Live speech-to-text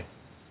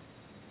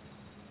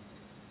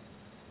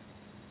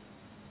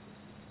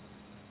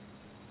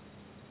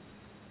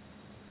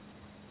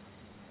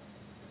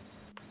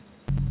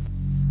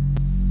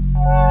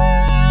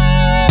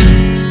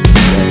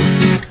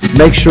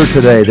make sure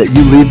today that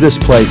you leave this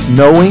place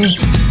knowing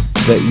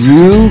that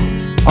you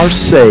are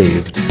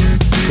saved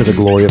to the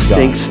glory of God.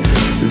 Thinks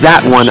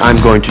that one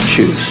I'm going to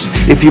choose.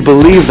 If you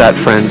believe that,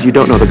 friends, you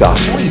don't know the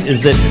gospel.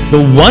 Is that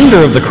the wonder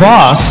of the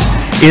cross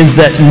is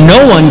that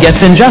no one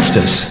gets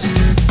injustice.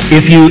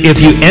 If you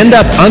end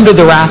up under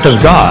the wrath of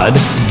God,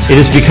 it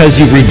is because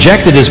you've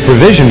rejected His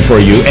provision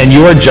for you and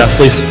you are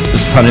justly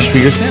punished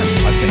for your sin.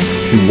 I think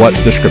to what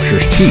the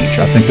Scriptures teach.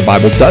 I think the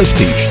Bible does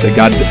teach that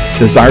God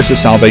desires the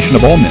salvation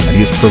of all men, and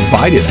He has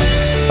provided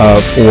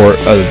for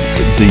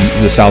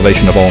the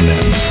salvation of all men.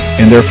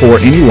 And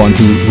therefore, anyone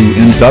who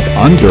ends up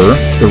under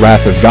the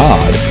wrath of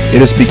God,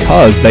 it is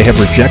because they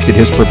have rejected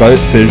His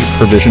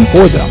provision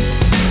for them,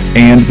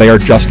 and they are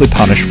justly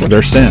punished for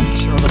their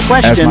sins. The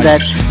question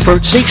that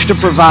seeks to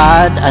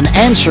provide an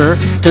answer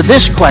to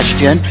this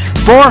question: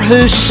 for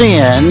whose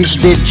sins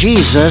did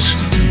Jesus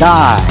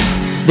die?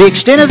 The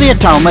extent of the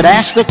atonement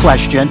asks the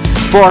question,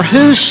 for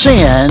whose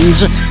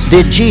sins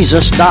did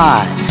Jesus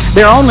die?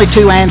 There are only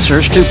two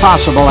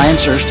possible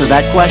answers to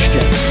that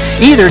question.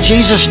 Either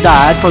Jesus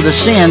died for the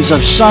sins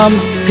of some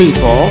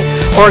people,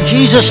 or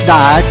Jesus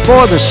died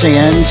for the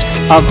sins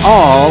of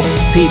all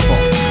people.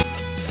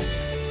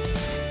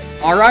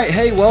 All right,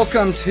 hey,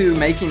 welcome to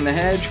Making the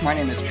Hedge. My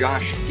name is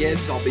Josh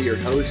Gibbs. I'll be your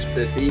host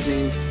this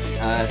evening.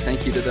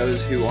 Thank you to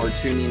those who are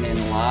tuning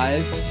in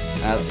live.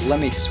 Let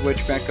me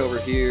switch back over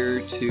here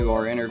to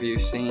our interview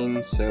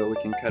scene so we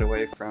can cut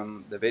away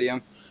from the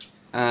video.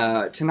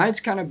 Tonight's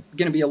kind of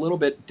going to be a little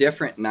bit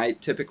different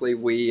night. Typically,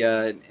 we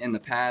in the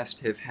past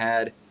have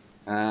had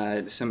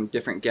some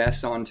different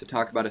guests on to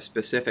talk about a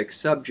specific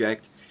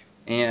subject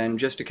and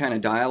just to kind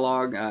of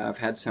dialogue. I've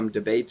had some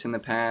debates in the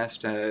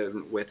past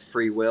with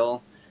free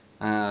will.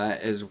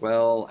 As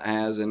well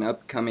as an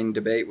upcoming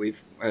debate.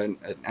 We've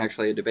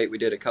actually a debate we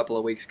did a couple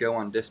of weeks ago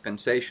on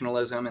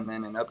dispensationalism, and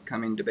then an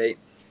upcoming debate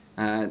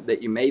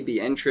that you may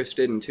be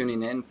interested in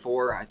tuning in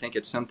for. I think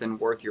it's something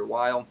worth your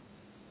while.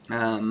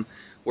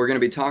 We're going to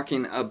be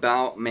talking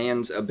about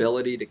man's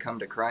ability to come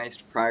to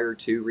Christ prior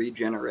to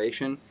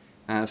regeneration.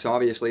 So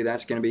obviously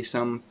that's going to be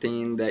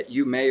something that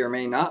you may or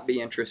may not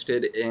be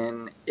interested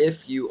in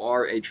if you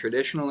are a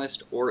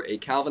traditionalist or a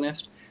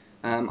Calvinist.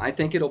 I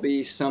think it'll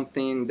be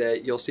something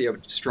that you'll see a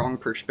strong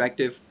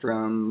perspective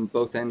from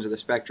both ends of the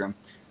spectrum,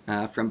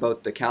 from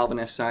both the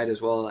Calvinist side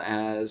as well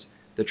as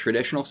the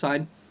traditional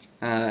side.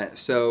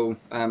 So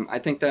I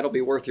think that'll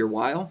be worth your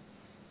while.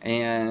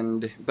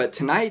 But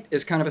tonight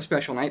is kind of a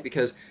special night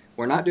because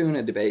we're not doing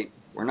a debate.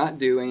 We're not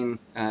doing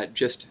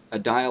just a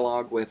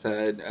dialogue with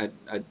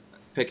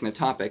picking a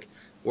topic.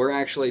 We're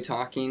actually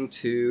talking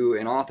to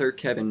an author,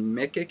 Kevin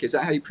Mickich. Is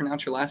that how you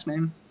pronounce your last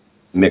name?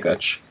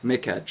 Mickich.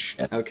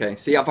 Yeah. Okay.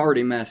 See, I've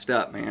already messed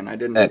up, man. I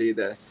didn't see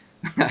the...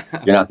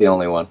 You're not the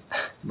only one.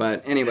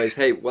 But anyways,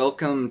 hey,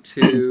 welcome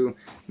to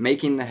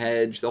Making the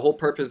Hedge. The whole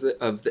purpose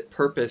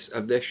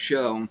of this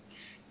show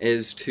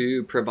is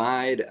to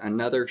provide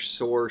another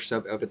source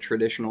of a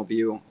traditional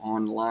view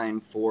online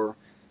for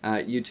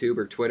YouTube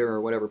or Twitter or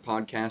whatever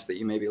podcast that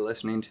you may be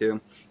listening to.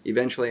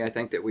 Eventually, I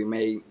think that we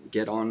may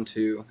get on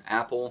to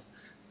Apple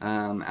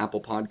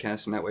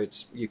Podcasts, and that way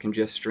you can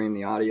just stream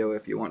the audio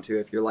if you want to.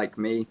 If you're like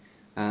me,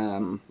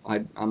 I'm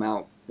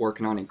out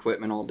working on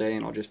equipment all day,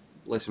 and I'll just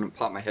listen and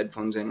pop my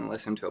headphones in and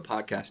listen to a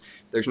podcast.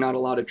 There's not a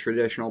lot of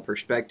traditional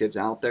perspectives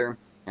out there,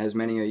 as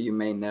many of you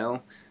may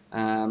know,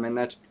 and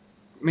that's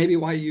maybe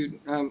why you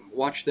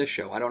watch this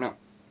show. I don't know.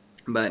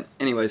 But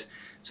anyways,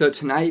 so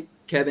tonight,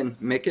 Kevin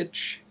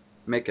Mickich,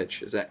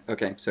 is that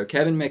okay? So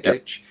Kevin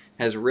Mickich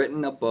has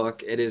written a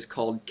book. It is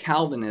called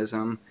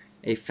Calvinism,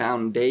 A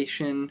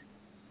Foundation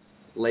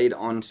Laid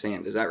on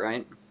Sand. Is that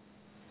right?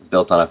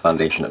 Built on a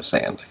foundation of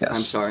sand, yes. I'm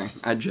sorry.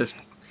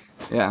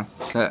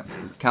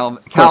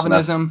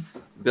 Calvinism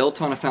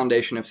built on a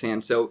foundation of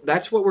sand. So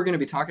that's what we're going to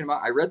be talking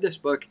about. I read this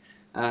book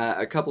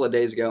a couple of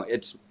days ago.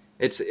 It's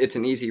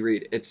an easy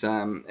read. It's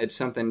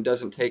something that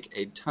doesn't take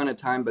a ton of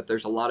time, but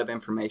there's a lot of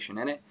information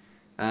in it.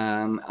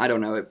 I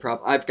don't know.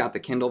 I've got the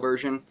Kindle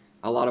version.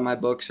 A lot of my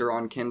books are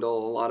on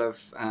Kindle. A lot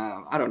of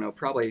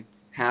probably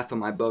half of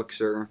my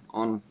books are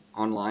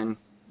online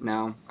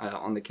now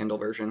on the Kindle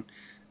version.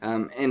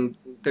 And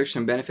there's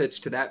some benefits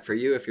to that for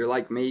you. If you're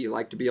like me, you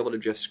like to be able to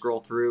just scroll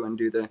through and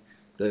do the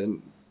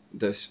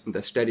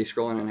steady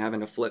scrolling and having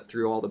to flip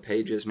through all the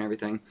pages and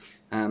everything.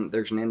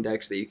 There's an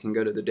index that you can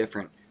go to the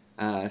different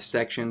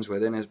sections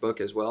within his book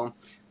as well.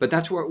 But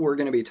that's what we're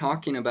going to be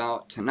talking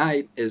about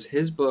tonight is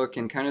his book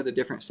and kind of the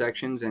different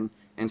sections and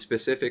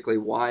specifically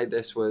why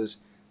this was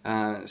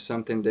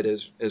something that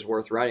is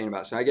worth writing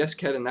about. So I guess,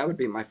 Kevin, that would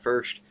be my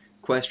first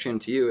question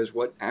to you is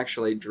what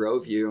actually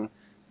drove you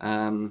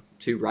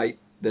to write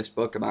this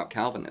book about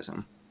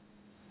Calvinism?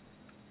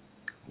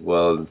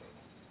 Well,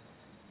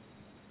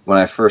 when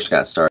I first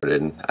got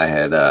started, I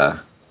had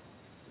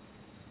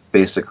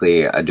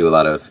basically I do a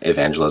lot of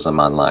evangelism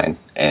online,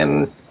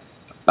 and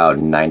about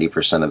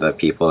 90% of the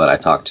people that I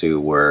talked to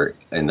were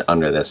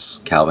under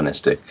this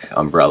Calvinistic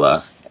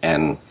umbrella,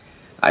 and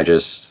I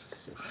just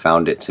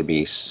found it to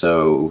be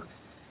so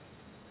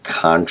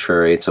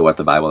contrary to what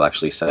the Bible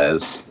actually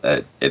says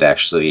that it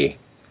actually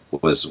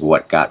was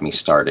what got me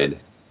started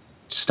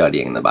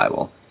studying the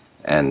Bible.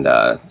 And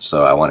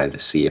so I wanted to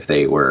see if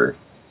they were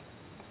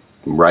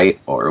right,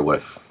 or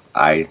what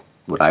I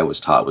was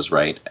taught was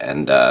right.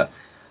 And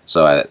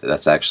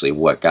that's actually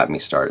what got me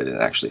started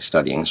in actually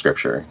studying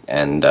Scripture.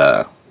 And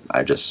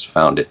I just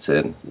found it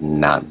to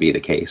not be the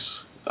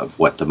case of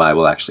what the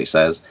Bible actually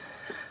says.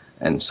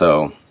 And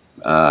so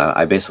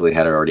I basically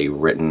had already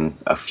written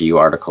a few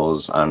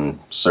articles on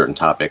certain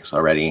topics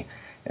already.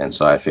 And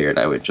so I figured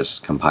I would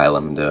just compile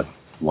them into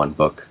one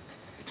book,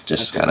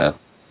 just kind of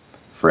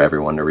for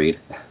everyone to read.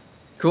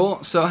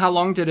 Cool. So how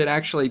long did it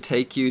actually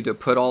take you to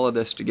put all of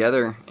this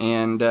together?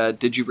 And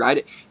did you write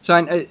it?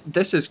 So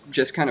this is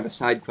just kind of a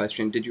side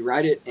question. Did you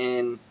write it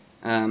in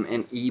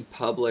an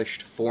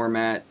e-published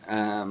format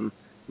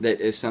that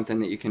is something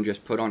that you can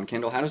just put on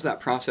Kindle? How does that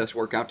process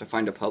work out to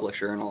find a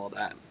publisher and all of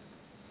that?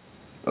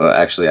 Well,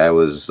 actually, I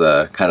was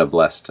kind of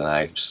blessed,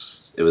 and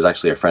it was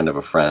actually a friend of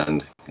a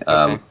friend.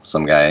 Okay.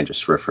 Some guy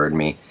just referred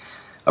me.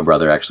 A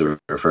brother actually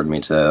referred me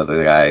to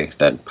the guy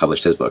that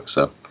published his book.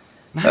 So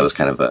Nice. that was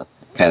kind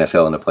of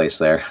fell into place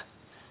there.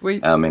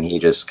 Sweet. And he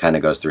just kind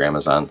of goes through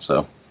Amazon.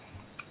 So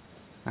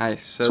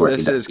Nice. So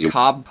this is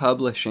Cobb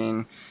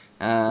Publishing.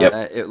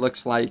 Yep. It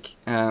looks like,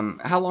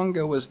 how long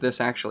ago was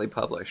this actually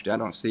published? I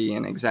don't see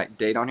an exact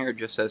date on here. It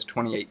just says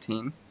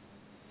 2018.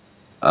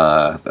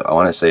 I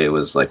want to say it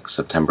was like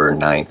September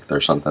 9th or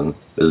something.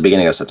 It was the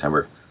beginning of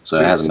September, so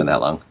it hasn't been that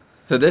long.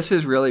 So this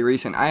is really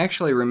recent. I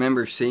actually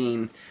remember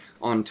seeing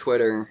on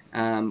Twitter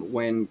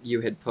when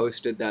you had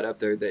posted that up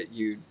there that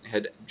you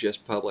had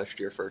just published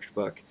your first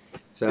book.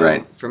 So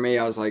Right. For me,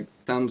 I was like,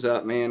 thumbs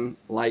up, man.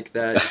 Like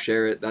that,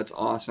 share it. That's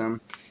awesome.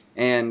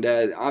 And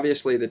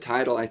obviously the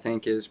title, I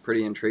think, is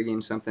pretty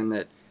intriguing, something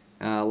that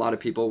a lot of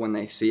people, when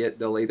they see it,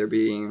 they'll either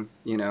be,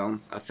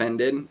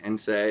 offended and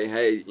say,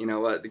 hey, you know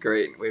what,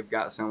 great, we've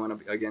got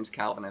someone against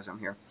Calvinism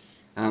here.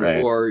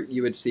 Right. Or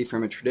you would see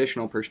from a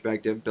traditional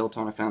perspective, built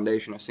on a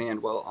foundation of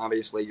sand. Well,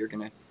 obviously you're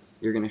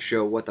gonna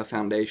show what the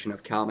foundation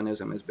of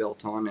Calvinism is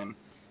built on,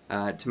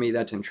 and to me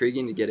that's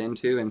intriguing to get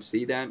into and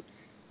see that.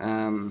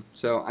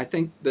 So I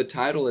think the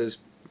title is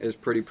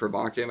pretty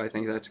provocative. I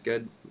think that's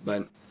good,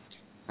 but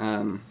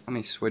let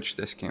me switch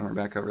this camera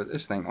back over.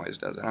 This thing always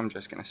does it. I'm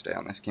just gonna stay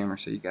on this camera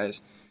so you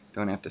guys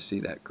don't have to see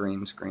that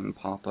green screen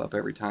pop up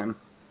every time.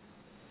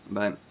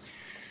 But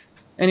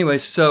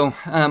anyways, so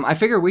I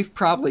figure we've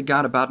probably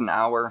got about an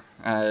hour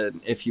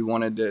if you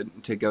wanted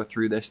to go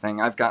through this thing.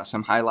 I've got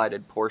some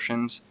highlighted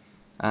portions.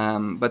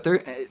 But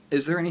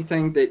is there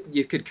anything that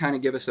you could kind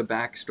of give us a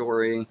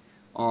backstory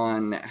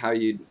on how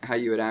you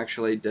had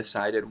actually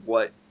decided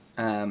what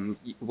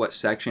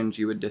sections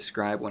you would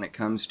describe when it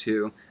comes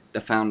to the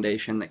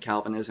foundation that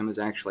Calvinism is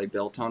actually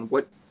built on?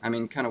 What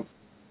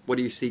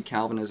do you see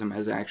Calvinism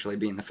as actually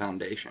being the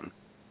foundation?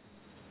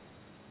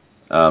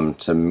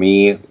 To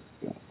me,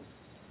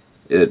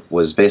 it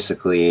was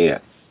basically,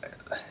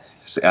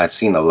 I've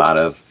seen a lot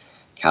of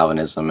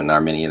Calvinism and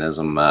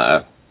Arminianism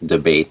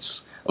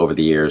debates over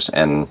the years,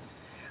 and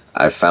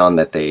I've found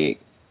that it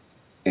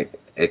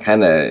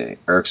kind of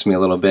irks me a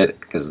little bit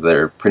because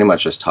they're pretty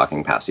much just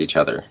talking past each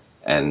other,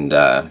 and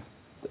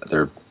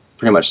they're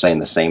pretty much saying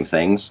the same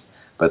things,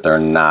 but they're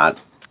not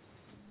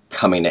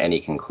coming to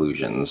any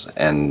conclusions,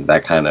 and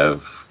that kind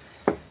of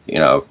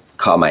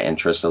caught my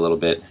interest a little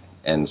bit.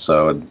 And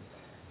so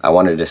I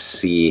wanted to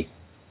see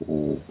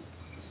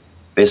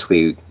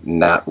basically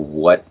not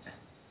what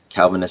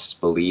Calvinists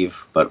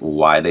believe, but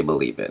why they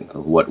believe it.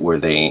 What were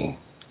they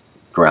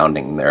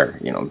grounding their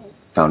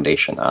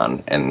foundation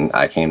on? And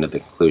I came to the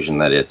conclusion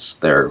that it's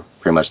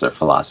pretty much their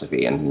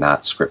philosophy and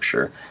not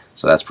Scripture.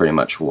 So that's pretty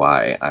much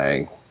what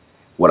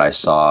I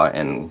saw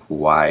and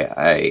why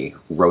I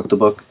wrote the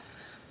book,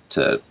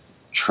 to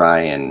try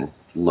and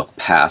look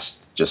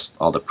past just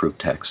all the proof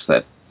texts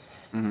that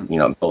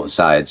both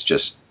sides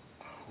just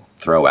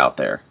throw out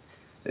there.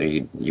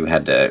 You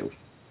have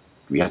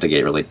to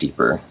get really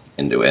deeper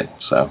into it.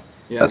 So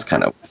That's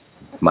kind of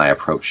my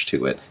approach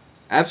to it.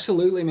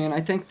 Absolutely, man.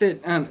 I think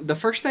that the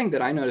first thing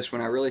that I noticed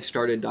when I really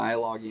started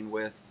dialoguing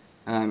with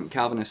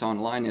Calvinists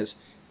online is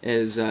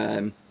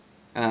they've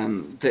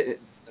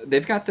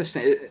got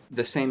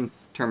the same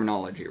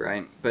terminology,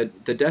 right?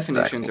 But the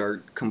definitions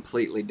are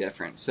completely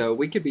different. So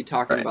we could be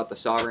talking about the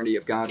sovereignty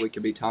of God. We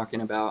could be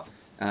talking about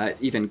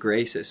even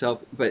grace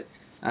itself. But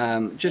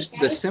just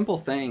the simple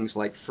things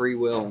like free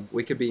will,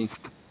 we could be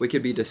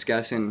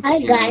discussing.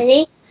 I got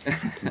it.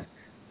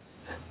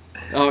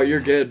 Oh, you're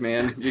good,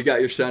 man. You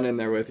got your son in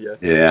there with you.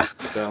 Yeah.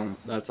 So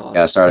that's awesome.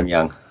 Gotta start him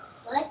young.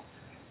 What?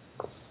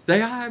 Say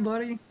hi,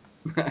 buddy.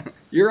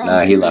 You're on Nah,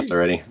 TV. he left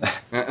already.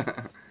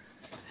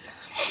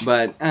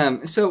 But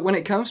so when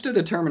it comes to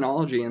the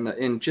terminology and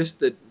in just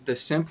the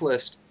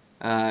simplest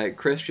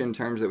Christian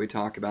terms that we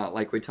talk about,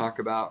 like we talk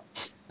about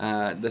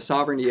the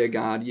sovereignty of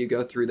God, you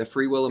go through the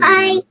free will of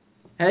man.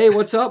 Hey,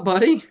 what's up,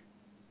 buddy?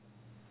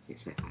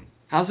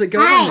 How's it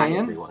going, Hi. man?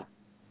 Everyone.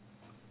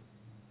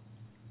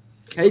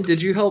 Hey,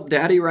 did you help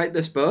Daddy write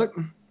this book?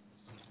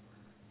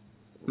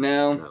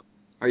 No.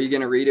 Are you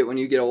gonna read it when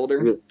you get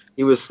older?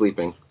 He was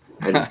sleeping.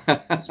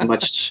 It's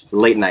much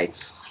late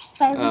nights.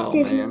 Oh,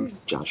 man.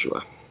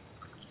 Joshua.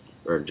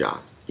 Or Josh.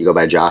 You go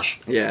by Josh?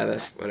 Yeah,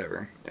 that's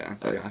whatever. Yeah,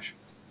 Okay. Josh.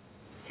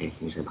 Okay,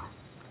 you say bye.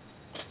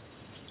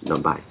 No,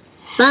 bye.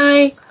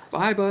 Bye.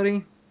 Bye,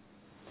 buddy.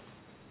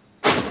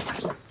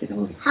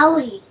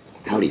 Howdy.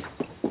 Howdy.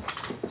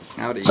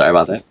 Howdy. Sorry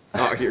about that.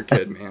 Oh, you're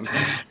good, man.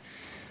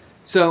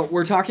 So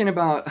we're talking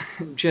about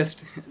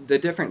just the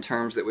different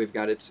terms that we've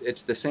got. It's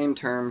the same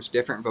terms,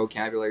 different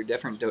vocabulary,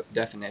 different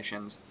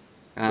definitions.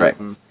 Right.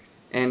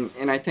 And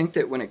I think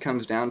that when it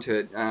comes down to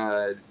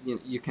it,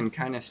 you can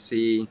kind of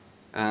see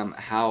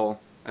how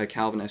a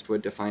Calvinist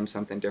would define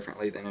something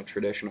differently than a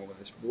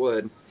traditionalist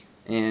would.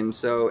 And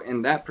so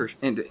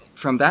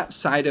from that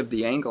side of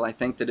the angle, I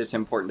think that it's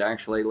important to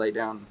actually lay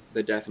down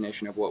the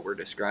definition of what we're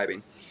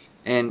describing.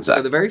 And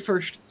so the very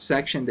first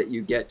section that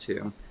you get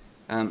to,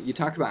 you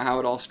talk about how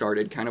it all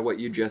started, kind of what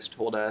you just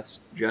told us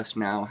just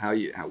now,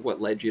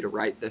 what led you to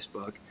write this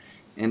book.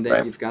 And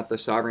then you've got the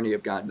sovereignty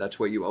of God. That's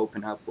what you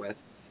open up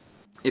with.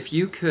 If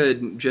you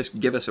could just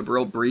give us a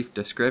real brief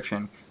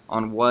description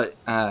on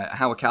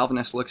how a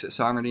Calvinist looks at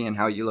sovereignty and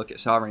how you look at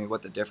sovereignty,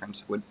 what the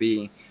difference would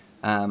be,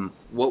 how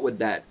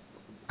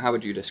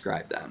would you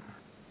describe that?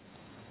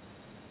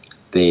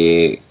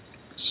 The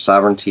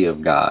sovereignty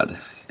of God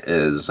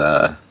is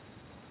how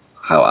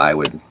I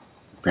would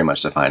pretty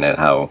much define it,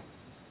 how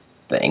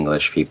the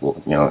English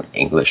people,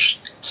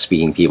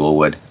 English-speaking people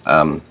would.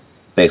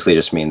 Basically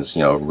just means,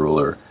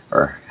 ruler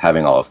or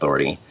having all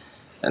authority.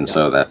 And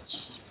so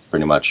that's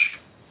pretty much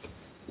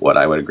what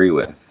I would agree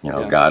with.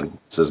 God,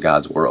 this is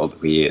God's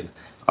world. We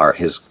are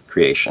his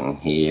creation.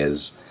 He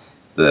is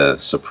the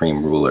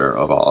supreme ruler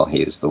of all.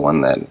 He's the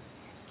one that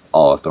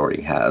all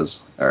authority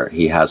has, or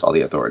he has all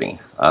the authority.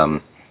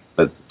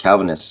 But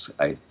Calvinists,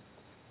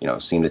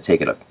 seem to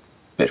take it a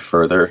bit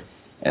further,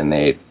 and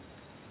they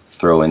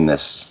throw in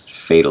this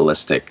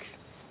fatalistic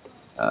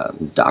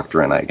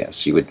doctrine, I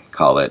guess you would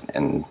call it,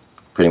 and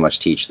pretty much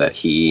teach that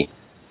he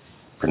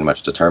pretty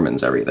much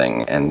determines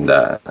everything. And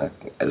I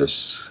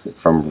just,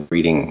 from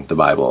reading the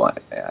Bible,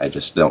 I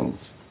just don't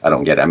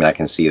get it. I mean, I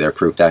can see their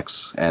proof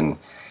texts, and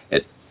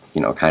it,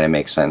 kind of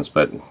makes sense,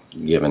 but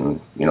given,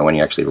 when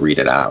you actually read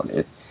it out,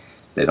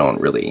 they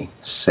don't really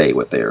say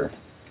what they're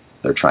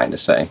trying to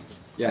say,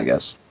 I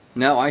guess.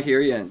 No, I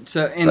hear you.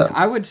 So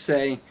I would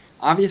say,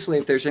 obviously,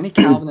 if there's any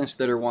Calvinists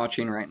that are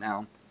watching right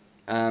now,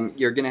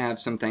 you're going to have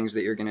some things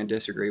that you're going to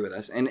disagree with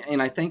us.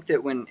 And I think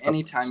that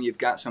anytime you've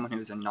got someone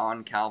who's a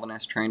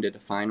non-Calvinist trying to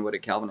define what a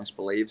Calvinist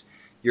believes,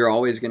 you're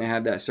always going to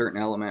have that certain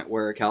element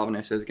where a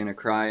Calvinist is going to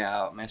cry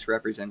out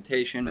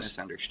misrepresentation,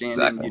 misunderstanding.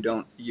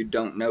 Exactly. You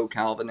don't know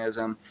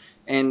Calvinism.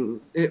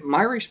 And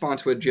my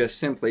response would just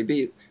simply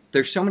be,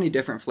 there's so many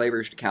different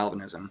flavors to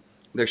Calvinism.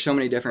 There's so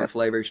many different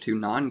flavors to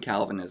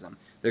non-Calvinism.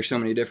 There's so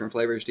many different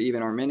flavors to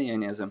even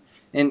Arminianism.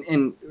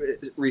 And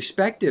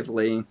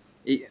respectively,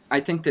 I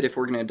think that if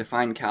we're going to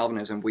define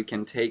Calvinism, we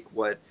can take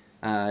what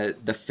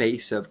the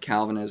face of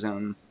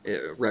Calvinism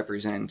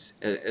represents,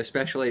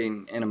 especially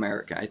in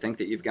America. I think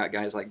that you've got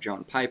guys like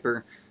John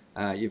Piper,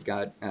 you've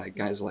got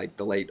guys like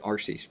the late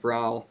R.C.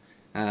 Sproul,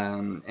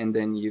 and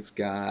then you've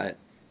got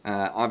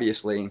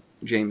obviously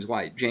James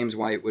White. James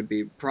White would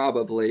be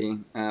probably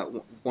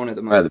one of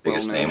the most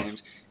well-known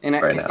names. And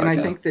I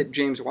think that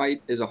James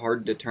White is a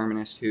hard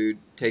determinist who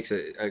takes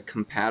a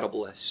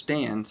compatibilist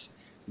stance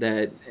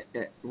that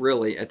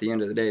really, at the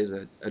end of the day, is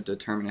a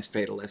determinist,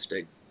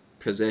 fatalistic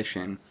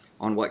position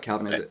on what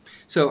Calvinism is.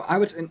 So I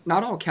would say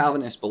not all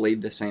Calvinists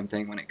believe the same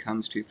thing when it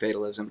comes to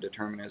fatalism,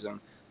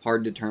 determinism,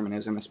 hard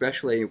determinism,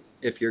 especially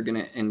if you're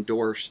going to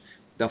endorse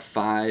the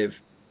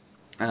 5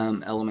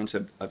 elements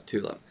of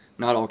TULIP.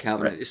 Not all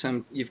Calvinists.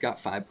 Some you've got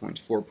 5 points,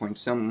 4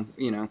 points. Some,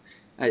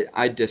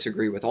 I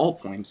disagree with all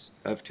points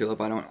of TULIP.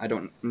 I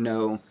don't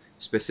know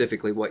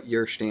specifically what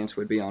your stance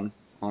would be on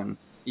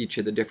each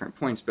of the different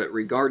points. But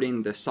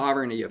regarding the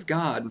sovereignty of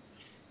God,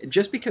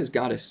 just because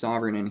God is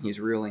sovereign and He's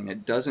ruling,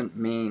 it doesn't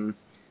mean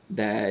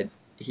that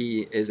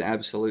He is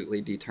absolutely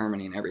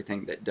determining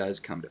everything that does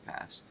come to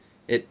pass.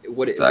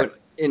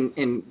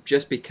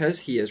 Just because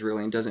He is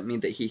ruling doesn't mean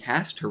that He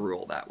has to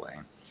rule that way.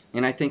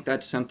 And I think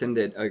that's something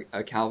that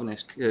a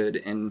Calvinist could,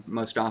 and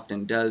most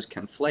often does,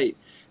 conflate,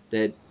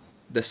 that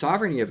the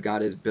sovereignty of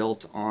God is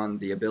built on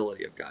the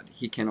ability of God.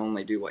 He can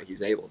only do what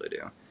He's able to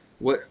do.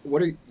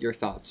 What are your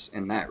thoughts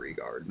in that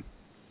regard?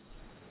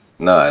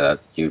 No,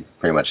 you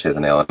pretty much hit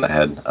the nail on the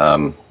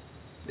head.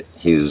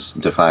 He's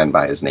defined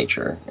by His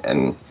nature,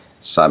 and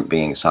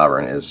being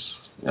sovereign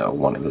is,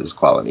 one of His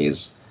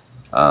qualities.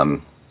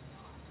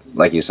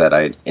 Like you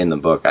said, in the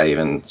book, I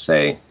even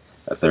say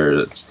that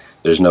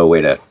there's no way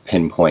to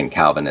pinpoint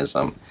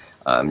Calvinism.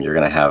 You're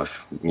going to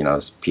have,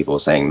 people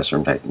saying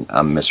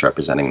I'm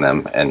misrepresenting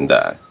them, and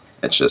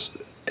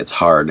it's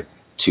hard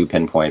to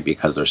pinpoint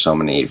because there's so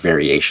many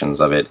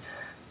variations of it.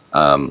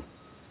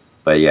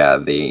 But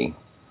yeah,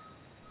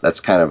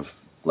 that's kind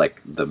of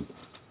like the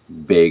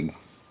big,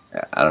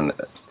 I don't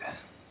know,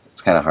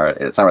 it's kind of hard.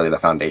 It's not really the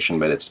foundation,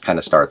 but it's kind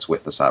of starts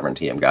with the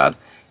sovereignty of God.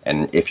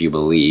 And if you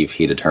believe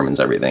He determines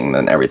everything,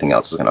 then everything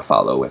else is going to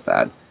follow with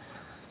that.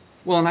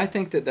 Well, and I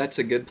think that that's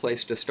a good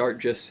place to start,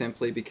 just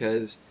simply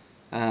because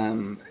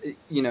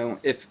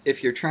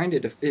if you're trying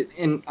to,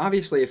 and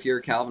obviously if you're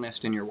a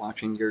Calvinist and you're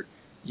watching,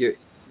 you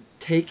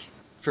take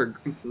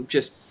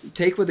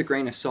with a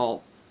grain of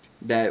salt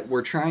that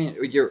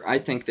I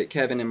think that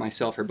Kevin and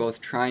myself are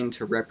both trying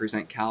to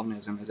represent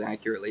Calvinism as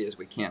accurately as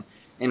we can.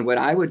 And what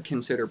I would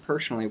consider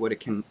personally what a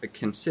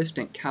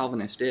consistent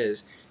Calvinist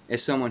is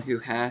someone who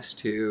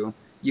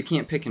you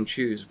can't pick and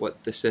choose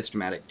what the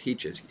systematic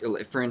teaches.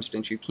 For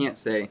instance, you can't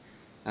say,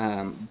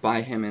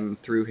 by him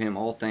and through him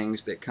all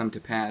things that come to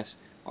pass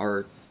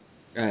are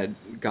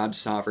God's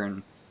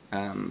sovereign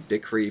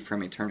decree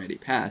from eternity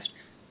past,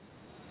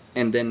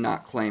 and then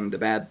not claim the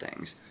bad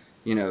things.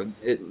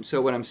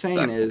 So what I'm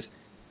saying is,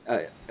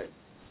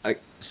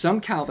 some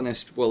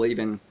Calvinists will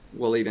even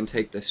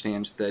take the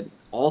stance that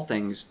all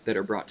things that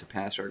are brought to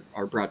pass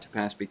are brought to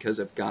pass because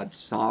of God's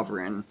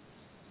sovereign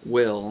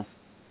will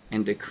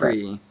and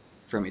decree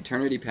from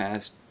eternity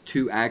past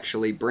to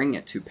actually bring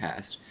it to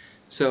pass.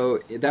 So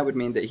that would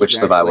mean that which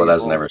the Bible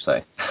doesn't ever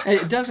say.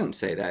 It doesn't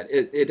say that.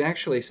 It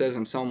actually says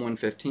in Psalm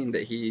 115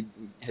 that he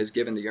has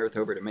given the earth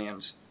over to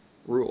man's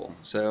rule.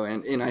 So,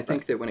 and I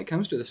think that when it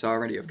comes to the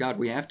sovereignty of God,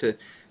 we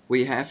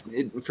have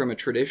from a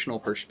traditional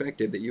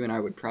perspective that you and I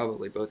would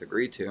probably both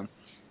agree to,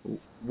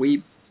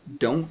 we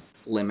don't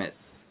limit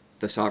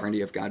the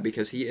sovereignty of God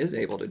because he is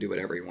able to do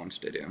whatever he wants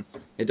to do.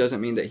 It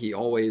doesn't mean that he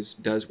always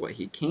does what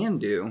he can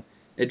do.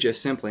 It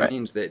just simply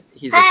means that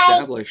he's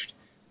established,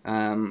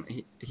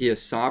 he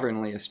has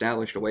sovereignly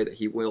established a way that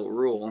he will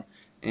rule,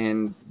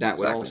 and that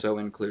would also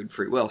include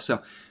free will.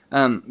 So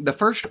the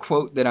first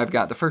quote that I've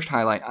got, the first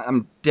highlight,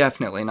 I'm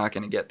definitely not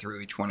going to get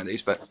through each one of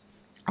these, but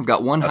I've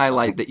got one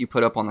highlight that you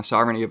put up on the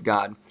sovereignty of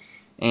God,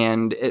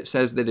 and it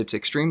says that it's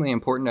extremely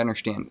important to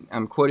understand.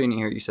 I'm quoting you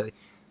here. You say,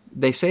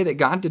 they say that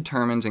God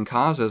determines and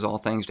causes all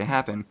things to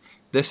happen.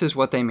 This is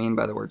what they mean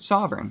by the word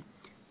sovereign.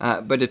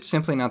 But it's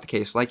simply not the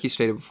case. Like you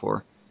stated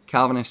before,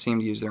 Calvinists seem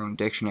to use their own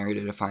dictionary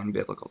to define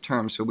biblical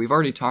terms. So we've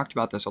already talked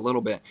about this a little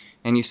bit,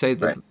 and you say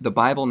that the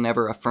Bible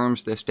never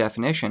affirms this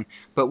definition.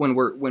 But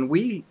when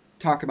we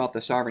talk about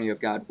the sovereignty of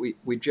God,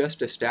 we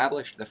just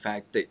established the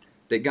fact that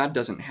God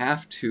doesn't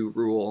have to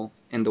rule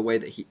in the way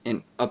that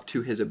up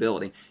to his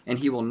ability, and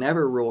he will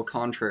never rule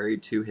contrary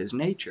to his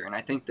nature. And I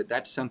think that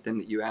that's something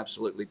that you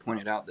absolutely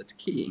pointed out that's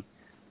key.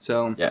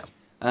 So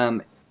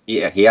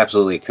he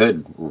absolutely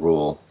could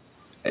rule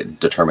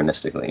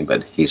deterministically,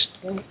 but he's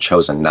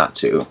chosen not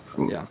to,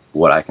 from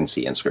what I can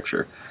see in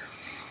Scripture.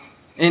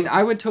 And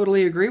I would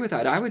totally agree with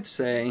that. I would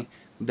say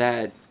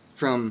that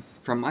from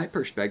my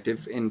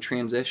perspective, in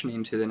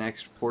transitioning to the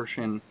next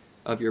portion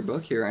of your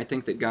book here, I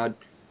think that God,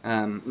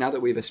 now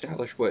that we've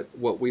established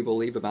what we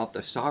believe about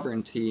the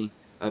sovereignty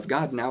of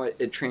God, now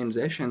it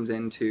transitions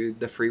into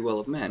the free will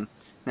of men.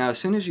 Now, as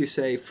soon as you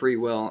say free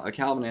will, a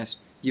Calvinist,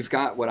 you've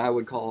got what I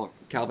would call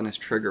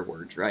Calvinist trigger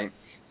words, right?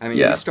 I mean,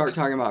 you start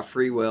talking about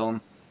free will,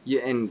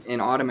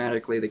 and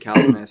automatically the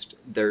Calvinist,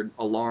 their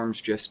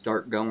alarms just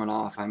start going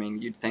off. I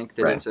mean, you'd think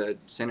that it's a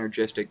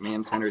synergistic,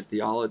 man-centered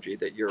theology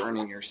that you're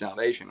earning your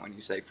salvation when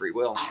you say free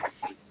will.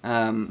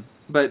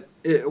 But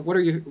what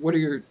are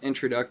your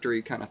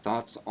introductory kind of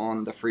thoughts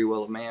on the free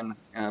will of man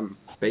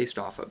based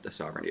off of the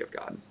sovereignty of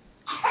God?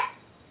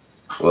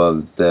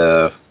 Well,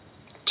 the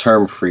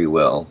term free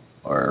will,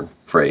 or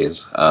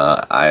phrase,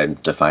 I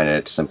define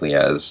it simply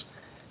as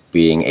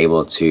being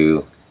able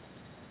to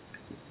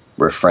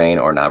refrain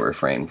or not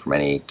refrain from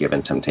any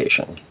given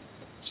temptation.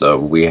 So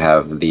we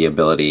have the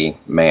ability,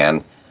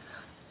 man,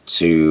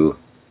 to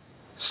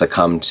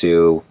succumb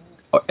to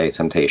a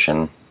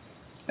temptation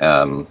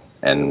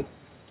and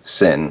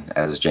sin,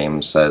 as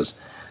James says.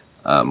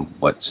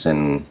 What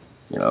sin,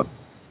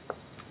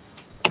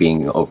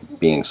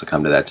 being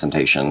succumbed to that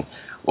temptation,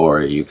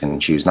 or you can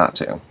choose not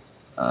to.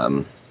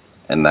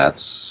 And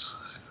that's,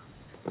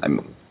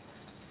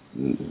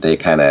 they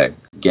kind of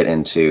get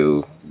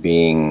into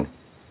being,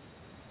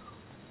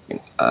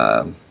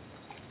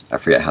 I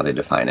forget how they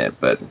define it,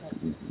 but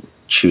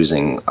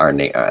choosing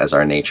as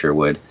our nature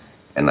would.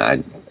 And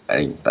I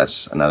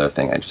that's another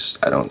thing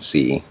I don't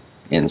see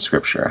in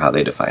Scripture how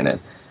they define it.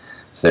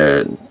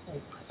 So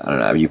I don't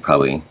know. You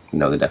probably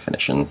know the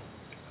definition.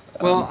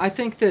 Well, I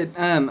think that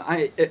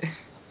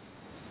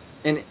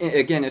and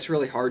again, it's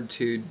really hard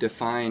to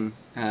define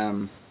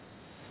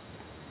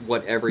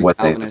what every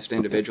Calvinist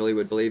individually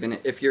would believe in.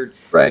 If you're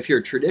a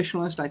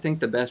traditionalist, I think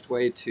the best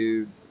way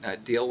to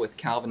deal with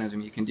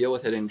Calvinism, you can deal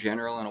with it in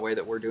general in a way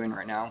that we're doing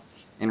right now,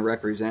 and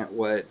represent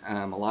what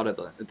a lot of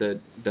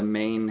the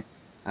main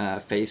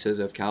faces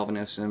of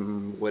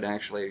Calvinism would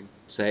actually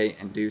say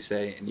and do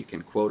say, and you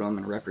can quote them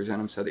and represent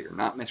them so that you're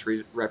not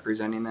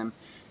misrepresenting them.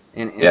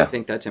 And I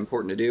think that's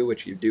important to do,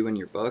 which you do in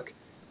your book.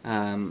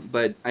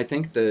 But I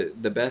think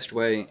the best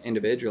way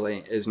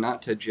individually is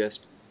not to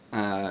just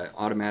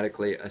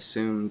automatically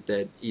assume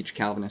that each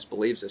Calvinist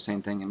believes the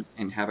same thing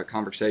and have a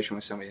conversation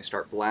with somebody and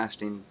start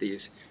blasting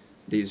these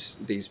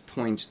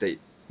points that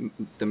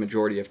the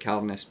majority of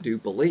Calvinists do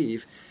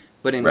believe,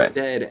 but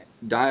instead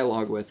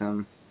dialogue with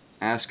them,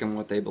 ask them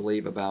what they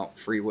believe about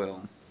free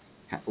will,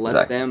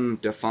 let them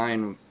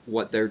define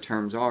what their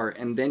terms are,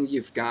 and then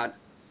you've got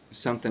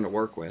something to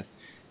work with.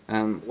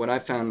 What I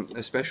found,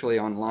 especially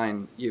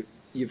online,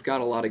 you've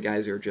got a lot of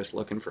guys who are just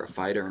looking for a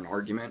fight or an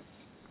argument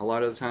a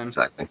lot of the time.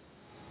 Exactly.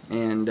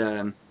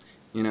 And,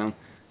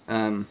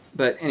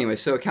 but anyway,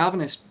 so a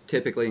Calvinist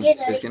typically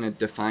is going to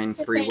define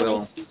free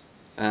will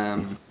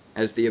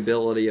as the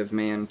ability of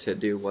man to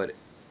do what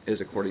is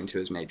according to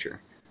his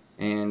nature.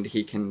 And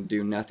he can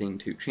do nothing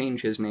to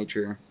change his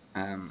nature.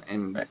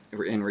 And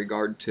in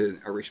regard to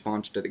a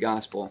response to the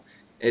gospel,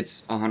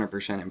 it's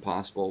 100%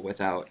 impossible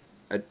without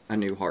a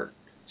new heart.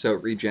 So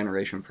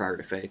regeneration prior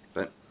to faith.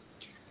 But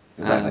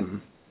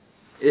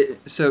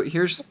so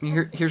here's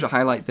a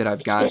highlight that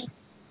I've got.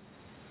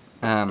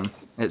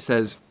 It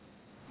says,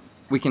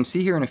 we can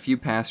see here in a few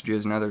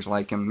passages and others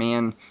like him,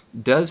 man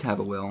does have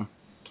a will,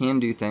 can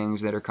do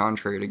things that are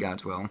contrary to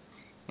God's will,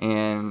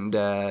 and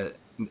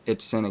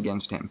it's sin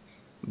against him.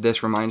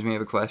 This reminds me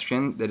of a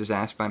question that is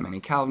asked by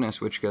many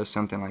Calvinists, which goes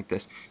something like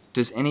this: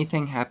 does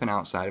anything happen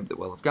outside of the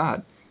will of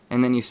God?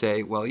 And then you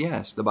say, well,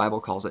 yes, the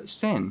Bible calls it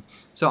sin.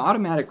 So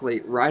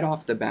automatically, right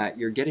off the bat,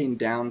 you're getting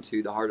down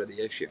to the heart of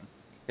the issue.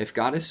 If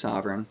God is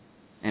sovereign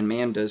and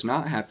man does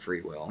not have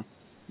free will,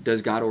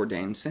 does God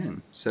ordain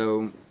sin?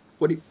 So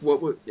what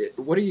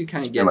are you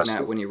kind of getting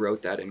at when you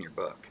wrote that in your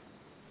book?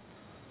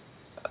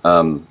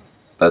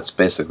 That's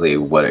basically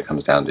what it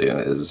comes down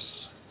to,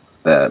 is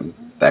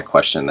that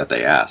question that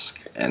they ask,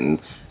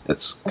 and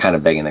it's kind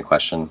of begging the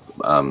question,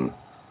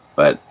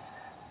 but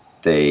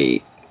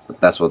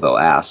that's what they'll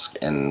ask,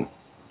 and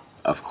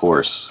of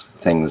course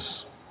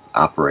things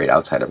operate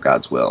outside of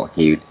God's will.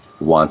 He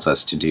wants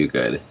us to do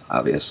good,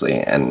 obviously,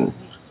 and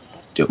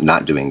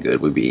not doing good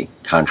would be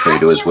contrary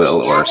to his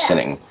will or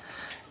sinning.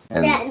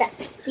 And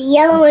the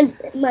yellow one's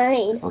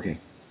mine. Okay.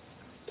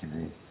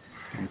 Can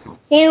I talk?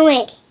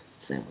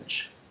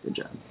 Sandwich. Good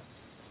job.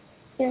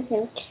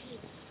 Sandwich.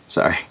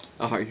 Sorry.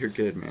 Oh, you're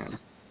good, man.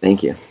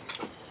 Thank you.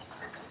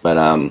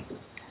 But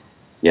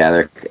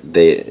yeah,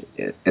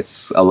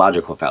 it's a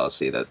logical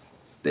fallacy that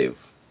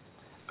they've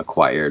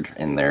acquired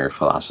in their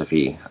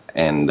philosophy,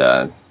 and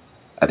I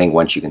think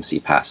once you can see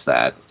past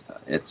that,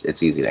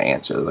 it's easy to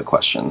answer the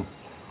question.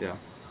 Yeah.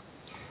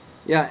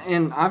 Yeah,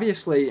 and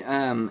obviously,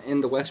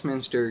 in the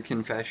Westminster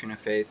Confession of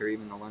Faith, or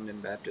even the London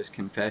Baptist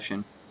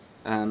Confession,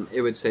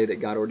 it would say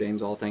that God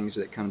ordains all things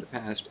that come to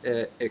pass,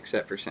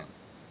 except for sin.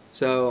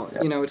 So,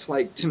 it's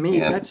like, to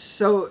me, it's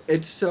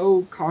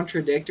so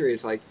contradictory.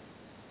 It's like,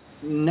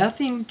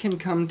 nothing can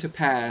come to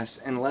pass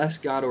unless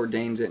God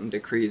ordains it and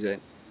decrees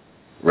it,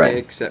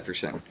 except for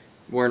sin.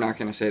 We're not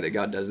going to say that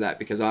God does that,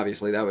 because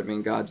obviously that would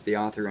mean God's the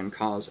author and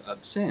cause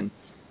of sin.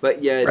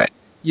 But yet,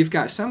 you've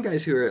got some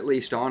guys who are at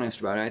least honest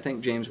about it. I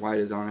think James White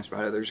is honest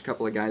about it. There's a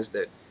couple of guys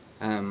that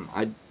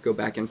I go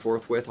back and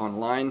forth with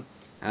online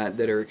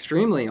that are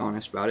extremely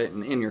honest about it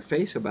and in your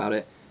face about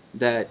it.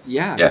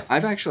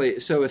 I've actually,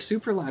 so a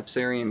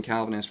supralapsarian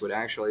Calvinist would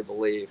actually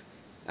believe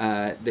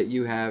that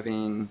you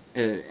having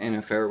an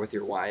affair with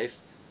your wife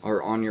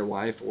or on your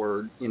wife,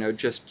 or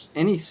just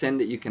any sin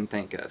that you can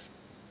think of,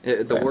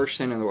 the worst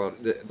sin in the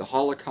world, the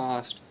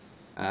Holocaust,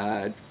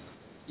 pedophilia,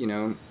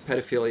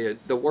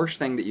 the worst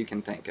thing that you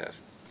can think of,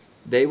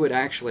 they would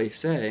actually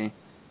say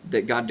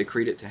that God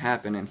decreed it to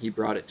happen and he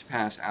brought it to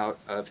pass out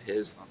of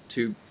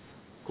to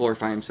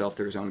glorify himself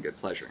through his own good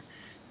pleasure.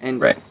 And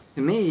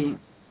to me,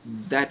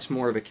 that's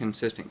more of a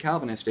consistent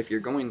Calvinist if you're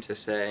going to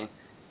say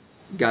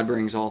God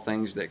brings all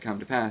things that come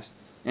to pass.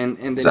 And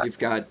then you've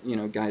got,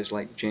 guys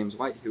like James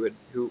White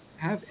who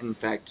have in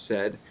fact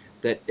said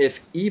that if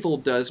evil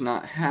does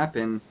not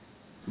happen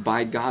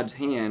by God's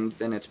hand,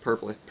 then it's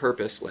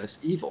purposeless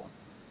evil.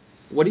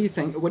 What do you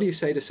think? What do you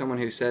say to someone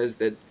who says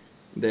that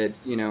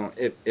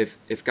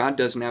if God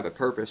doesn't have a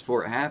purpose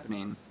for it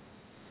happening,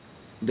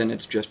 then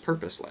it's just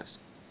purposeless?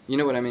 You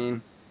know what I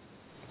mean?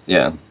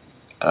 Yeah.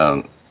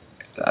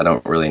 I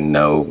don't really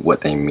know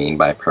what they mean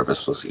by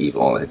purposeless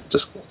evil. It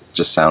just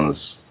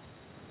sounds,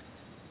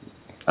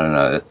 I don't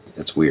know,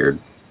 it's weird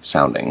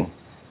sounding,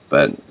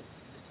 but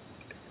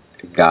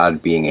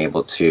God being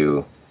able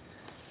to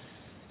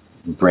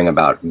bring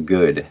about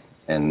good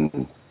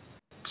in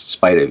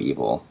spite of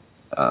evil,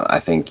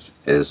 I think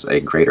is a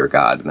greater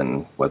God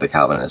than what the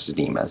Calvinists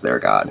deem as their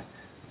God.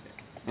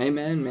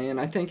 Amen, man.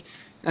 I think,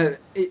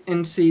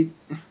 and see,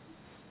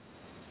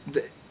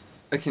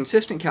 a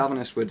consistent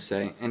Calvinist would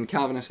say, and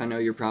Calvinists, I know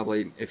you're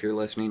probably, if you're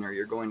listening or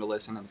you're going to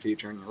listen in the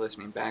future and you're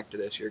listening back to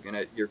this,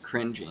 you're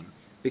cringing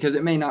because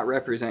it may not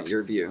represent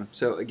your view.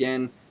 So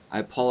again, I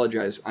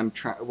apologize.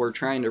 We're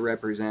trying to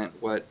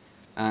represent what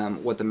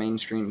the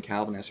mainstream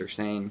Calvinists are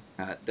saying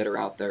that are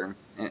out there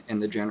in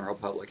the general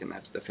public, and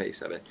that's the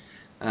face of it.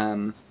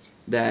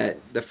 That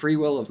the free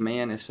will of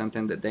man is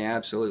something that they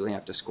absolutely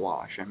have to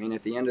squash. I mean,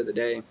 at the end of the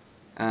day,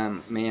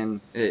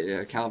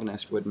 a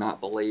Calvinist would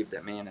not believe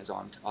that man is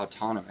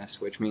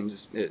autonomous, which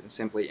means it's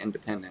simply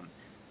independent,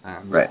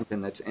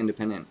 something that's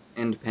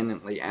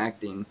independently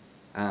acting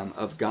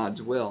of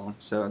God's will.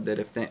 So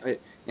that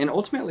and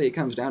ultimately it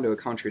comes down to a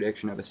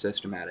contradiction of a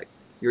systematic.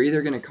 You're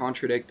either going to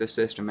contradict the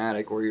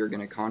systematic, or you're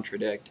going to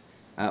contradict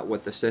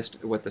what the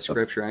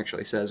Scripture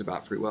actually says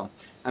about free will.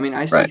 I mean,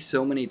 I see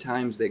so many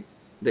times that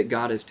that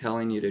God is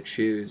telling you to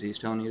choose. He's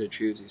telling you to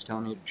choose. He's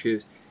telling you to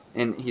choose.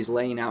 And he's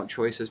laying out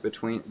choices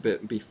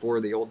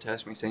before the Old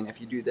Testament, saying,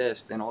 if you do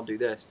this, then I'll do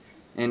this.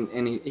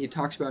 And he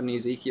talks about in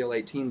Ezekiel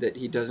 18 that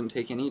he doesn't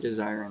take any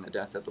desire in the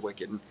death of the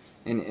wicked.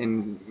 And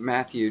in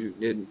Matthew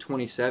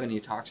 27, he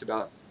talks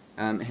about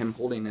him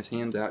holding his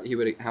hands out.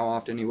 How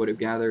often he would have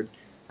gathered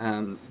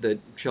the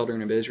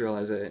children of Israel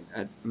as a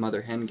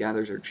mother hen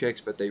gathers her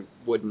chicks, but they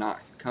would not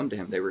come to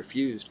him. They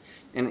refused.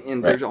 And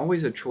Right. there's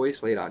always a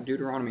choice laid out.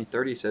 Deuteronomy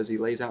 30 says he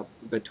lays out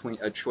between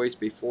a choice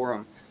before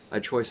him, a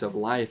choice of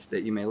life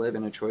that you may live,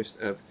 and a choice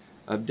of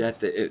death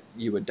that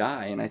you would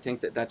die. And I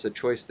think that that's a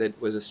choice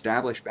that was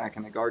established back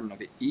in the Garden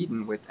of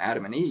Eden with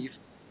Adam and Eve.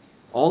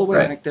 All the way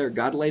Right. back there,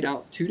 God laid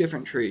out two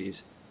different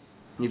trees.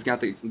 You've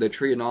got the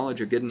tree of knowledge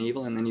of good and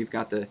evil, and then you've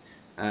got the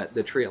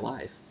tree of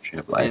life. Tree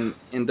of life.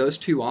 And those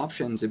two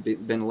options have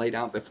been laid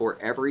out before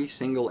every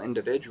single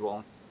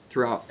individual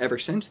ever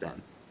since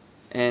then.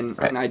 And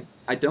Right. and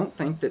I don't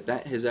think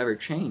that has ever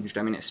changed.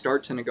 I mean, it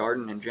starts in a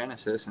garden in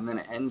Genesis, and then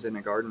it ends in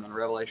a garden in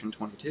Revelation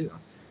 22.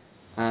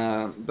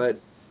 But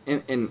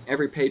in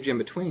every page in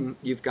between,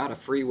 you've got a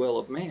free will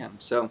of man.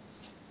 So,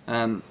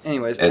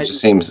 anyways,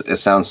 It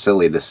sounds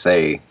silly to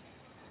say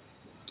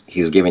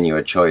he's giving you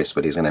a choice,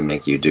 but he's going to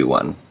make you do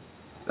one.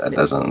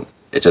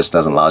 It just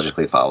doesn't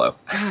logically follow.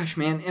 Gosh,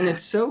 man, and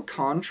it's so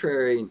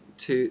contrary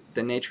to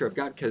the nature of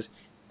God, because,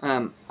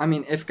 I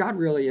mean, if God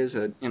really is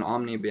an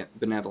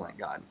omnibenevolent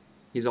God,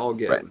 he's all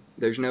good. Right.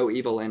 There's no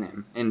evil in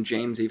him. And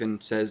James even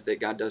says that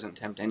God doesn't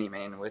tempt any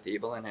man with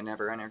evil, and it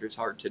never entered his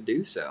heart to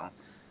do so.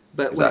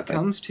 But Exactly.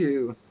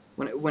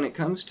 when it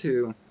comes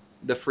to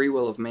the free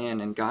will of man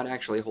and God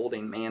actually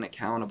holding man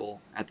accountable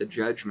at the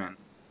judgment,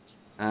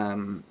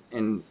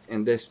 in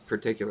this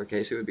particular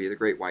case, it would be the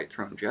Great White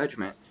Throne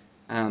Judgment.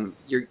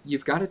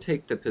 You've got to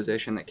take the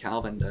position that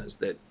Calvin does,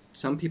 that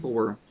some people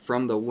were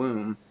from the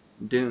womb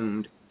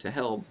doomed to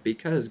hell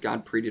because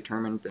God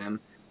predetermined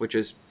them, which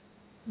is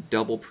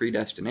double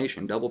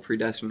predestination. Double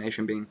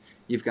predestination being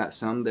you've got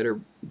some that are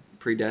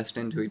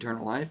predestined to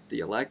eternal life, the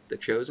elect, the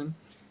chosen,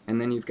 and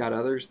then you've got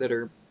others that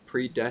are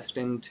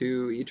predestined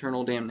to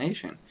eternal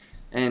damnation.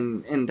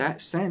 And in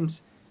that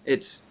sense,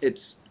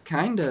 it's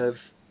kind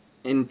of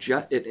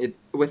it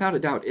without a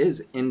doubt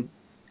is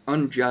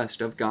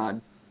unjust of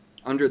God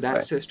under that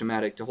Right.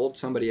 systematic to hold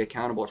somebody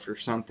accountable for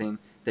something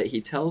that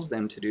he tells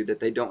them to do that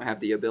they don't have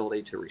the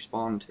ability to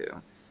respond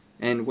to.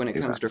 And when it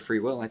comes to free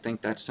will, I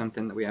think that's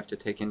something that we have to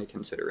take into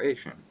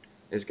consideration.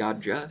 Is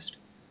God just?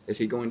 Is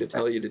he going to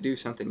tell you to do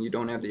something you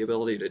don't have the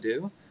ability to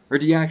do? Or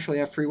do you actually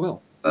have free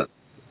will?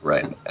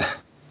 Right.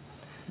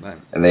 But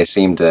And they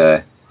seem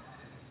to.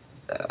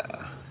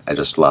 I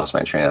just lost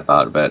my train of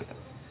thought, but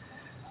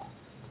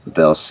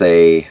they'll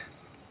say.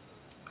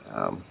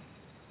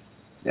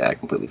 Yeah, I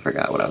completely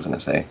forgot what I was going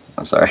to say.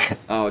 I'm sorry.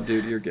 oh,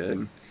 dude, you're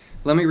good.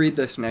 Let me read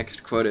this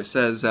next quote. It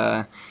says,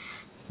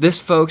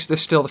 this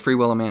is still the free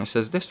will of man. It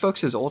says, this,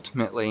 folks, is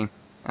ultimately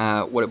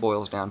what it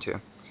boils down to.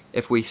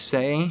 If we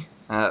say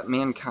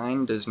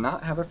mankind does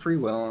not have a free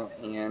will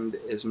and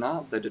is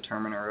not the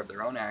determiner of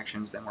their own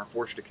actions, then we're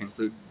forced to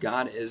conclude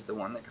God is the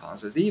one that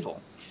causes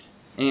evil.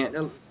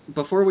 And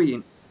before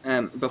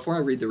I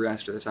read the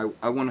rest of this,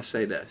 I want to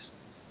say this.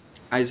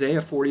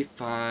 Isaiah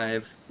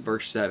 45,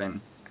 verse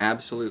 7,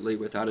 absolutely,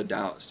 without a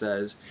doubt,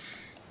 says,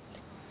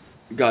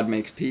 God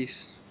makes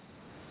peace,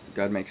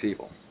 God makes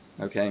evil.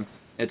 Okay?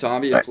 It's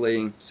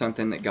obviously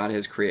something that God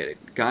has created.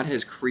 God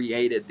has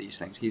created these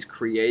things. He's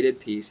created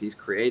peace. He's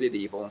created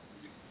evil.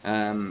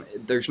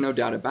 There's no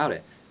doubt about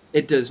it.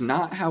 It does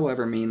not,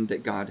 however, mean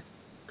that God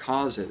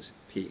causes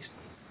peace.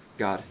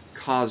 God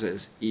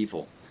causes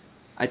evil.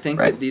 I think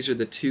Right. that these are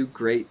the two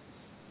great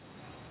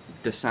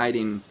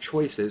deciding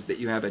choices that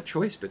you have a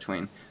choice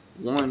between.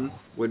 One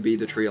would be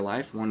the tree of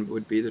life. One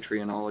would be the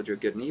tree of knowledge of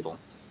good and evil.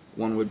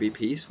 One would be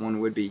peace. One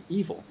would be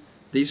evil.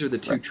 These are the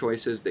two Right.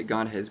 choices that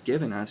God has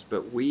given us,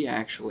 but we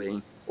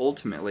actually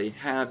ultimately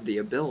have the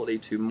ability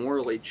to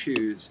morally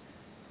choose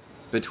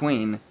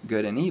between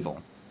good and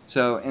evil.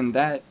 So, in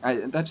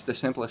that's the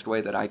simplest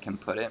way that I can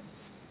put it.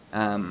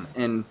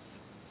 Do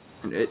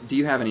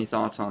you have any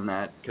thoughts on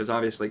that? Because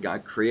obviously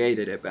God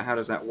created it, but how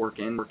does that work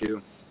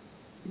into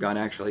God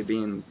actually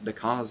being the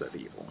cause of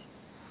evil?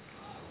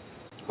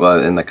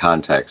 Well, in the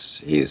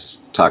context, he's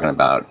talking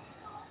about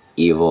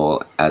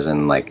evil as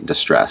in like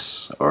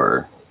distress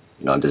or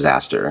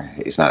disaster.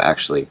 He's not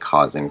actually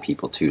causing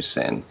people to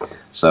sin.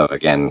 So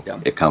again, Yeah.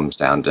 It comes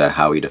down to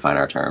how we define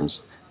our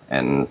terms,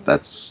 and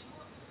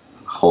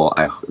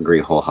I agree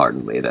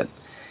wholeheartedly that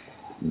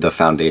the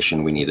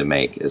foundation we need to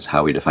make is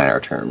how we define our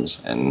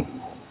terms, and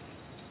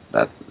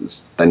that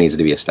needs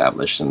to be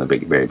established in the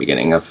very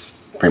beginning of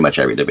pretty much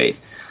every debate.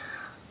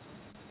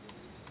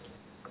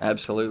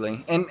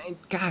 Absolutely. And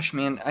gosh,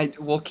 man,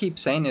 we'll keep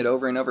saying it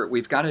over and over.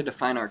 We've got to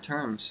define our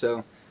terms.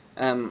 So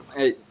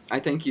I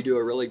think you do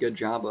a really good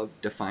job of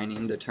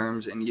defining the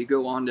terms. And you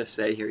go on to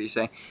say here, you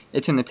say,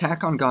 it's an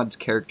attack on God's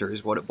character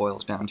is what it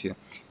boils down to.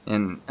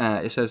 And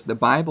it says, the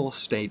Bible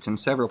states in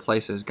several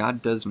places,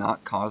 God does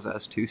not cause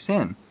us to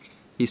sin.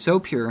 He's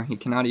so pure, he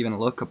cannot even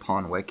look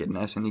upon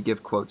wickedness, and you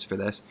give quotes for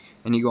this,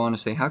 and you go on to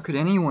say, how could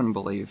anyone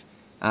believe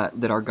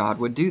that our God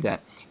would do that?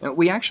 And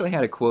we actually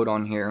had a quote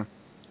on here,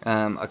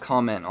 a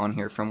comment on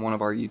here from one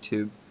of our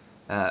YouTube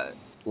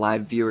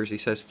live viewers. He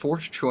says,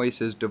 forced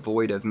choice is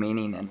devoid of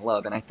meaning and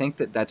love. And I think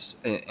that that's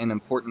an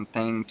important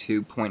thing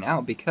to point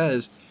out,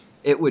 because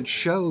it would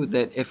show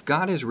that if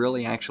God is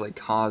really actually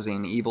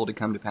causing evil to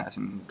come to pass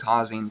and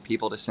causing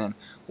people to sin,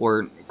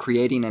 or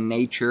creating a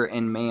nature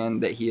in man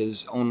that he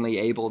is only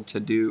able to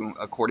do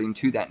according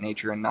to that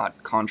nature and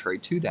not contrary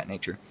to that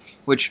nature,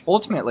 which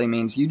ultimately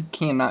means you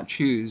cannot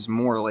choose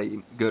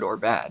morally good or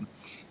bad.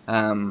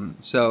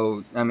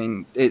 So, I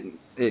mean,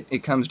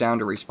 it comes down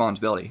to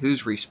responsibility.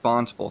 Who's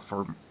responsible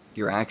for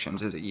your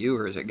actions? Is it you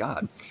or is it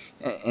God?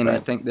 And Right. I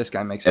think this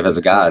guy makes If it's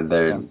God,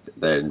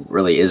 there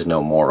really is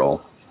no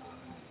moral,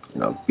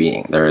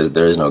 being. There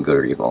is no good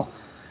or evil.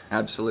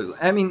 Absolutely.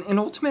 I mean, and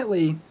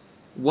ultimately,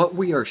 what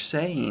we are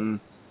saying,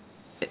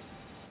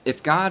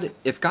 if God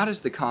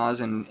is the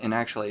cause and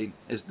actually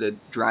is the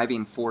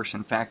driving force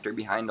and factor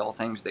behind all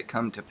things that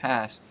come to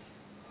pass,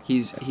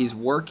 he's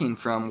working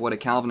from what a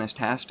Calvinist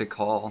has to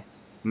call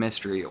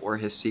mystery, or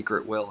his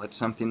secret will. It's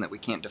something that we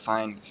can't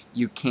define.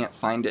 You can't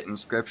find it in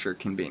Scripture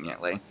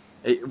conveniently.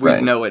 We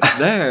Right. know it's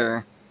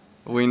there.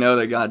 We know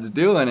that God's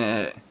doing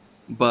it,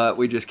 but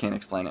we just can't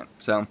explain it.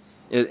 So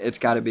it's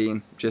got to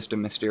be just a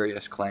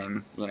mysterious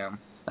claim.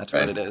 That's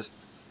Right. what it is.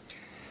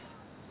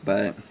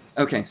 But,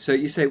 okay, so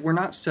you say we're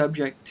not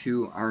subject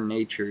to our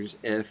natures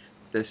if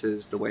this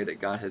is the way that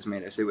God has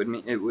made us. It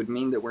would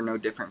mean that we're no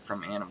different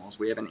from animals.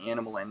 We have an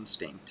animal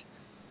instinct,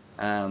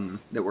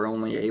 that we're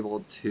only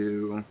able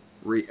to,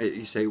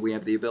 you say we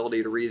have the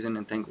ability to reason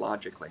and think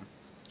logically.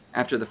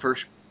 After the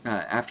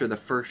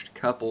first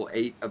couple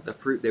ate of the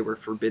fruit they were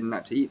forbidden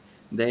not to eat,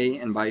 they,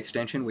 and by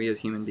extension we as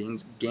human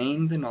beings,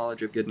 gained the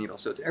knowledge of good and evil.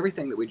 So it's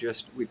everything that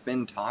we've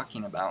been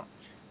talking about.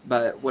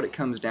 But what it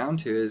comes down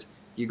to is,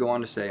 you go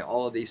on to say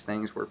all of these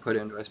things were put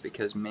into us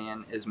because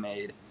man is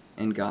made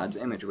in God's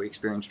image. We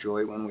experience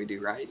joy when we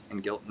do right,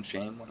 and guilt and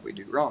shame when we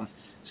do wrong.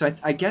 So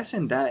I guess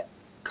in that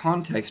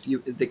context,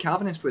 the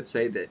Calvinist would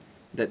say that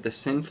the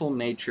sinful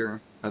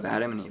nature of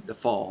Adam and Eve, the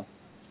fall,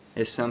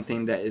 is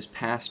something that is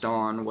passed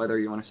on, whether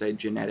you want to say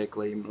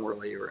genetically,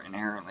 morally, or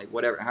inherently,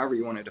 however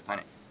you want to define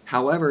it.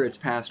 However it's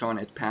passed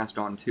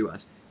on to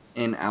us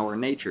in our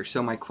nature.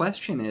 So my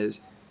question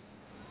is,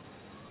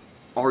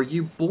 are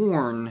you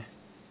born,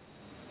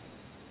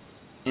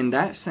 in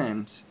that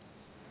sense,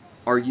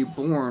 are you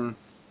born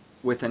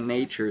with a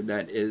nature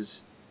that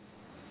is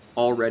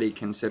already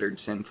considered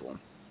sinful?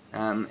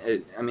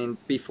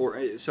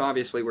 So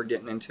obviously we're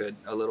getting into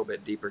a little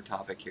bit deeper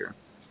topic here.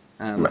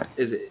 Right.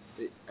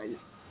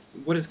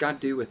 What does God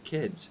do with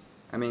kids?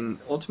 I mean,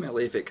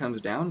 ultimately, if it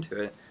comes down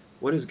to it,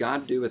 what does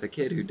God do with a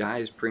kid who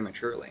dies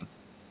prematurely?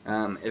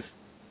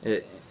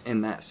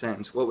 In that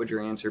sense, what would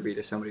your answer be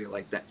to somebody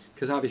like that?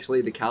 Because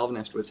obviously the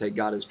Calvinist would say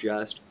God is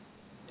just.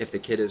 If the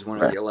kid is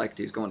one of the elect,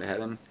 he's going to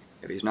heaven.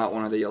 If he's not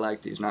one of the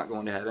elect, he's not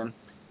going to heaven.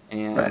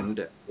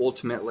 And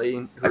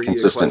ultimately, a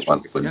consistent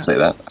one would say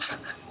that.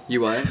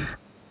 You what?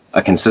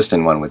 A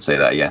consistent one would say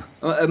that, yeah.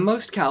 Well,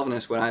 most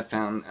Calvinists, what I've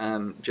found,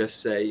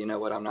 just say, you know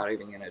what, I'm not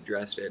even going to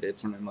address it.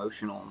 It's an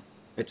emotional.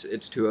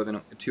 It's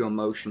too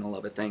emotional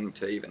of a thing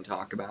to even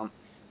talk about.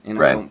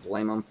 And I don't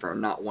blame them for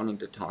not wanting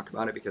to talk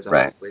about it, because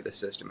obviously the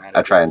systematic.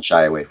 I try and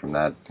shy away from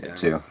that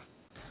too.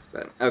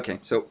 But okay,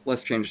 so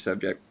let's change the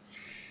subject.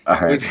 All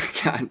right.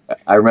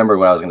 I remember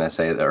what I was going to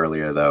say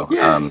earlier, though.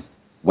 Yes.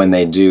 When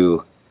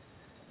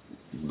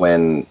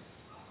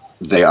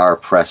they are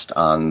pressed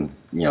on,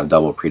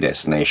 double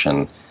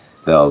predestination,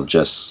 they'll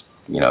just,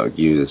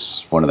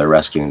 use one of their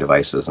rescuing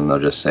devices, and they'll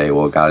just say,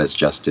 well, God is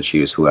just to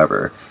choose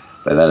whoever.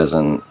 But that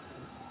doesn't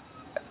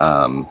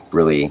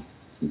really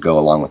go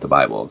along with the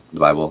Bible. The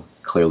Bible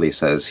clearly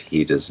says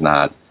he's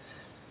not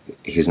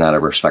a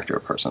respecter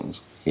of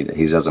persons.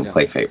 He doesn't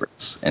play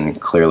favorites. And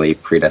clearly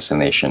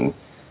predestination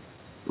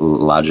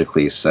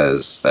logically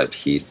says that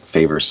he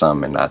favors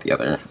some and not the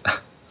other.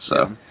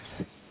 So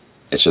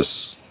it's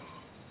just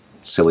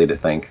silly to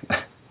think.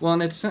 Well,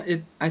 and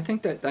I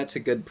think that's a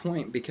good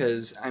point,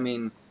 because I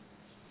mean,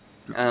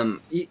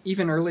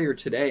 even earlier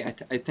today,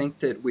 I think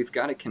that we've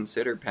got to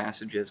consider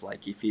passages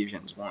like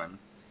Ephesians 1.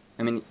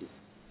 I mean,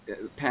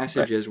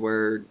 passages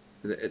where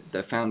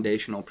the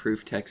foundational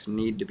proof texts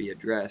need to be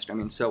addressed. I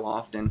mean, so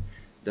often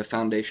the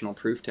foundational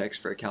proof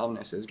text for a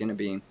Calvinist is going to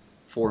be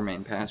 4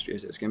 main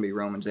passages. It's going to be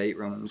Romans 8,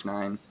 Romans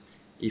 9,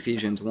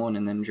 Ephesians 1,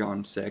 and then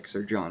John 6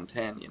 or John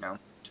 10,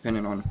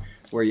 depending on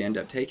where you end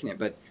up taking it.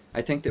 But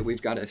I think that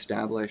we've got to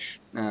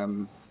establish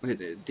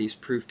these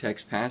proof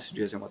text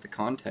passages and what the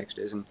context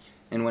is. And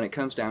when it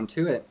comes down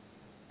to it,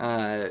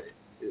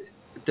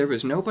 there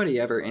was nobody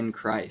ever in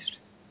Christ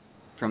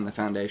from the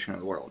foundation of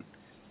the world.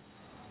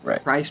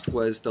 Right. Christ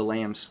was the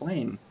lamb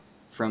slain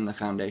from the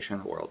foundation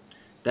of the world.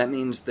 That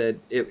means that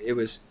it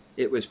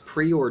was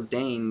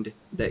preordained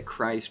that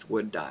Christ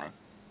would die.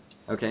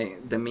 Okay,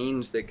 the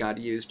means that God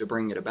used to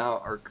bring it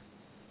about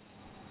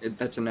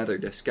that's another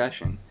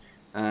discussion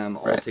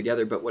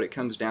altogether. But what it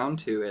comes down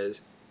to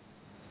is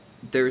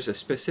there's a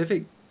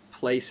specific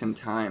place and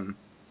time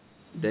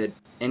that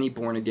any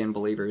born-again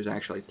believer is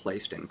actually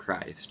placed in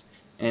Christ.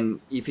 And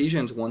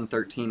Ephesians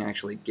 1:13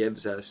 actually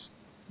gives us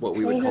what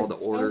we would call the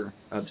order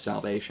of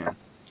salvation.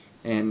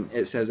 And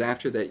it says,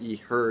 after that ye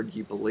heard,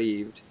 ye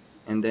believed,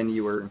 and then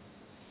you were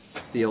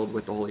sealed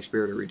with the Holy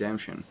Spirit of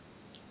redemption.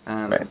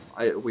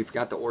 We've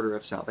got the order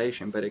of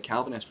salvation, but a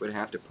Calvinist would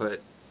have to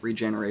put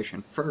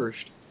regeneration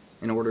first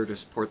in order to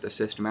support the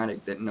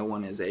systematic that no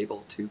one is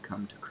able to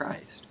come to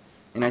Christ.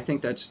 And I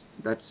think that's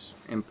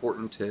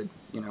important to,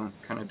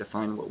 kind of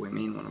define what we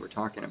mean when we're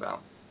talking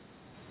about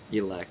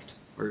elect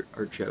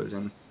or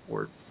chosen,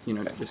 or,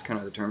 just kind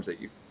of the terms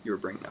that you were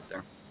bringing up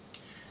there.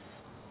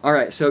 All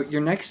right, so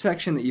your next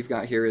section that you've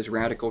got here is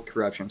radical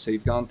corruption. So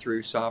you've gone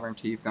through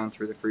sovereignty, you've gone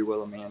through the free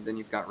will of man, then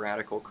you've got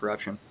radical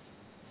corruption.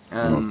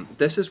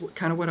 This is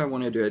kind of what I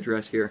wanted to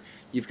address here.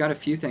 You've got a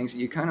few things.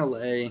 You kind of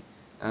lay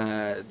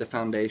the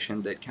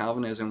foundation that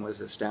Calvinism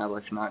was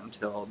established not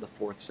until the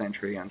 4th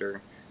century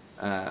under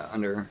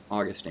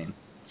Augustine.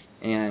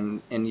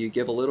 And you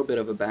give a little bit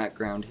of a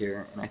background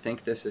here, and I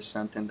think this is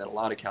something that a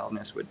lot of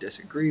Calvinists would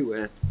disagree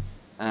with,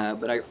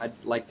 but I'd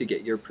like to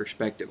get your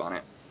perspective on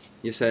it.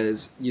 You say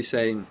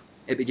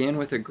it began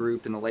with a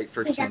group in the late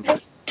 1st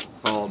century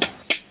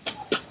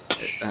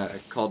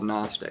called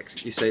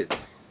Gnostics. You say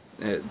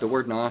the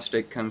word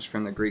Gnostic comes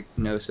from the Greek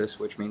gnosis,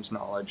 which means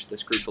knowledge.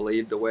 This group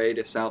believed the way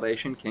to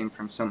salvation came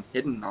from some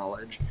hidden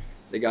knowledge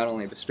that God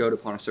only bestowed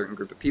upon a certain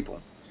group of people.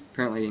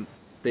 Apparently,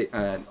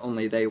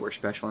 only they were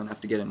special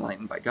enough to get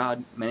enlightened by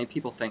God. Many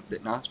people think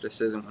that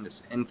Gnosticism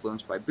was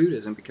influenced by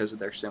Buddhism because of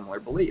their similar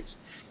beliefs.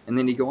 And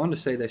then you go on to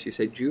say this. You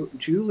say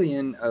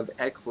Julian of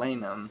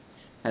Eclanum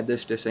had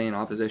this to say in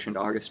opposition to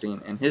Augustine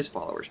and his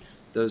followers.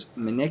 Those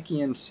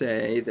Manichaeans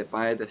say that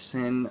by the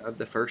sin of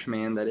the first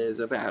man, that is,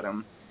 of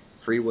Adam,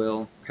 free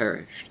will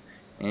perished,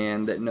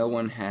 and that no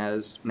one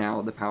has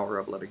now the power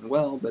of living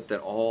well, but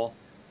that all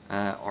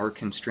are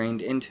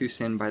constrained into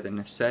sin by the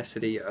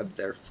necessity of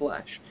their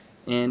flesh.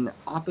 In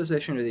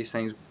opposition to these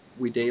things,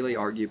 we daily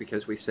argue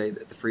because we say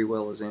that the free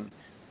will is in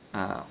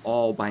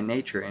all by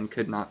nature and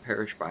could not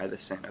perish by the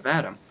sin of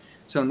Adam.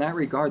 So in that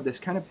regard, this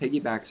kind of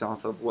piggybacks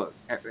off of what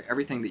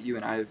everything that you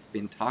and I have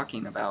been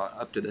talking about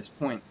up to this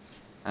point,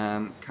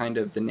 kind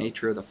of the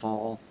nature of the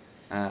fall,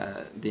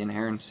 the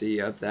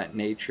inherency of that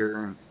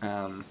nature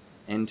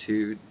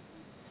into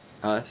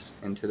us,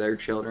 into their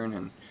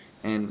children,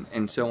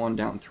 and so on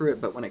down through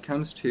it. But when it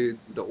comes to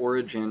the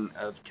origin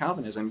of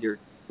Calvinism, you're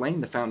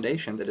laying the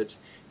foundation that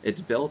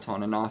it's built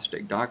on a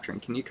Gnostic doctrine.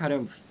 Can you kind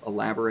of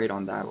elaborate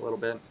on that a little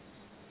bit?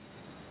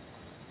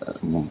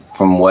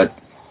 From what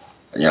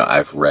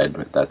I've read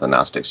that the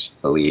Gnostics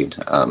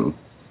believed,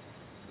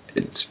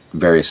 it's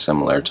very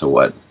similar to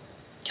what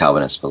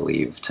Calvinists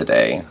believe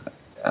today,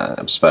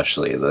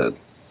 especially the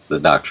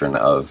doctrine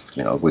of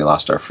we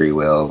lost our free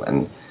will,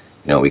 and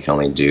we can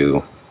only do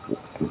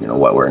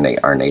what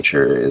our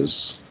nature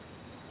is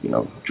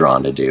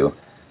drawn to do,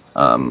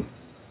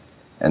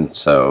 and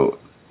so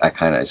I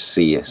kind of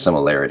see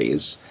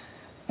similarities,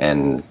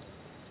 and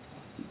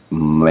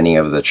many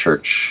of the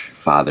church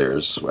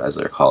fathers, as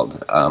they're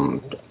called,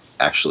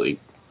 actually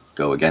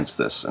go against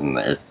this,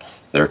 and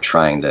they're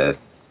trying to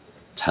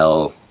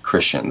tell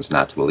Christians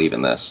not to believe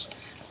in this,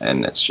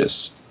 and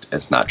it's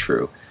not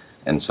true.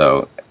 And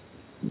so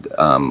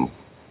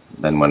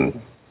then when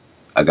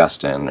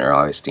Augustine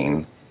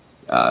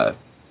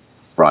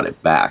brought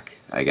it back,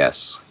 I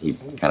guess he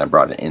kind of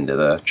brought it into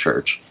the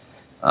church,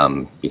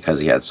 because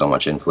he had so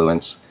much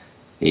influence.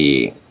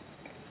 You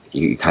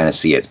kind of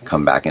see it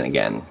come back in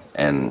again,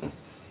 and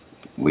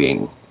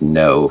we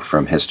know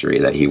from history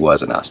that he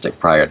was a Gnostic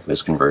prior to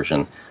his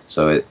conversion,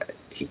 so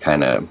he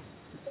kind of,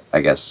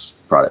 I guess,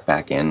 brought it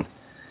back in,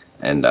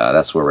 and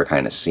that's where we're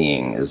kind of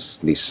seeing is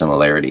these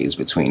similarities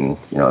between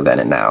then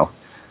and now.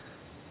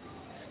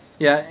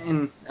 Yeah,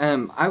 and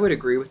I would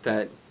agree with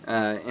that,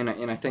 and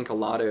I think a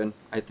lot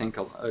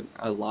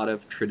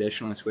of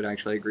traditionalists would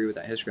actually agree with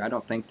that history. I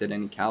don't think that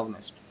any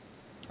Calvinist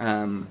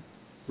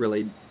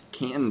really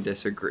can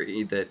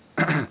disagree that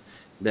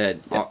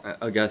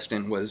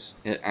Augustine was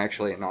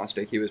actually a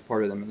Gnostic. He was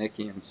part of the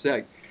Manichaean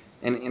sect,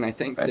 and I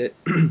think that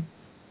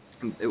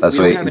that's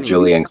what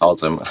Julian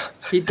calls him.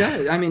 He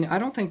does. I mean, I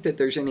don't think that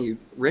there's any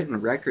written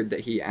record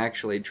that he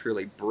actually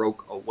truly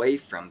broke away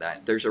from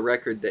that. There's a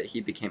record that he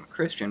became a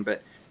Christian,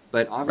 but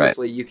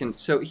obviously you can.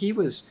 So he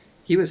was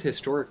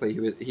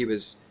historically he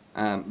was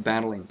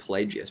battling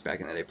Pelagius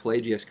back in the day.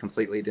 Pelagius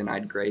completely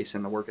denied grace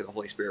and the work of the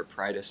Holy Spirit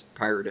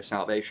prior to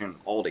salvation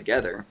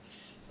altogether.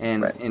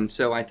 And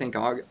so I think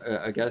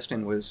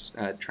Augustine was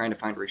trying to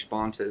find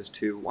responses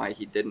to why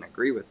he didn't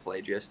agree with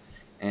Pelagius,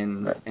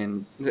 and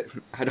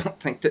I don't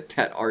think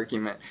that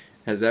argument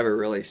has ever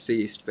really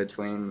ceased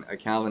between a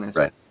Calvinist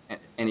and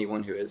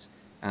anyone who is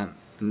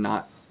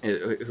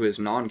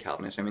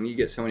non-Calvinist. I mean, you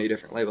get so many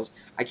different labels.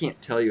 I can't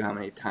tell you how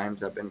many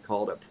times I've been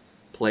called a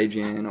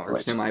Pelagian or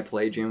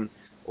semi-Pelagian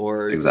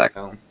or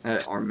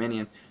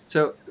Arminian.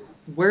 So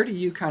where do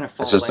you kind of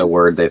fall? It's just a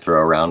word they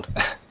throw around.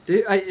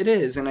 It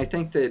is, and I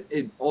think that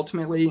it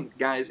ultimately,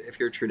 guys, if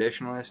you're a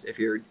traditionalist, if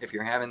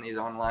you're having these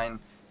online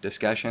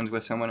discussions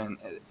with someone, and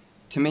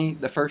to me,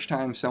 the first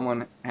time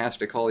someone has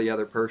to call the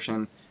other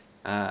person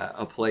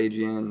a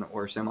Pelagian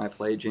or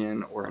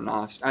semi-Pelagian or a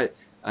Gnostic,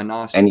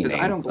 because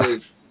I don't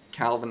believe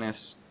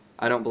Calvinists.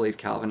 I don't believe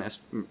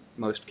Calvinists.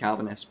 Most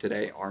Calvinists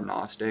today are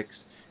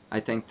Gnostics. I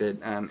think that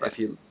if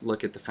you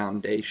look at the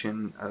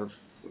foundation of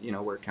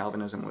where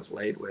Calvinism was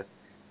laid with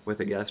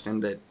Augustine,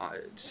 that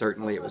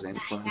certainly it was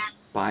influenced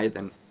by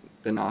the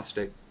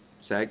Gnostic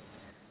sect.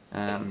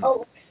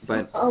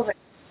 But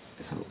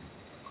So,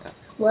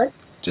 What?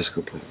 just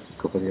go play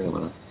the other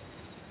one.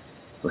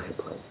 Go ahead,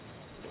 play.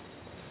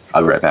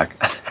 I'll be right back.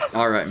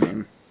 all right,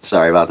 man.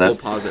 Sorry about that. We'll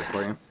pause it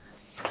for you.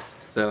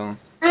 So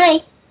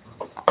Hi.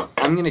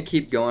 I'm going to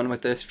keep going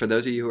with this. For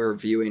those of you who are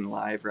viewing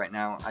live right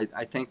now,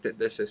 I think that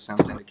this is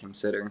something to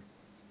consider,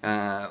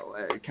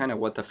 kind of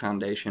what the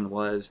foundation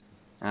was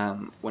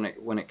when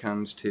it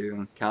comes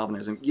to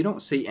Calvinism. You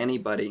don't see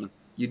anybody,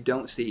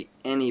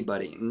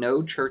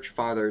 no church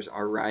fathers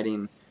are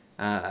writing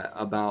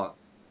about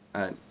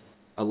a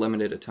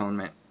limited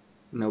atonement.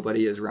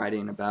 Nobody is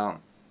writing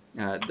about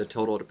the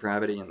total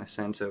depravity in the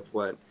sense of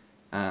what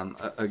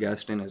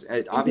Augustine is.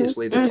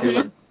 Obviously, the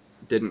two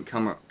didn't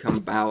come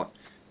about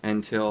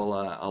until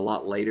a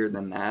lot later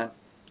than that,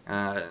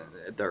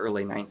 the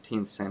early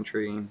 19th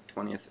century,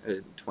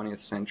 20th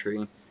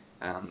century.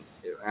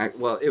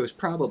 Well, it was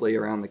probably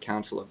around the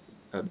Council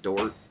of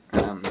Dort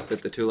that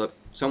the tulip,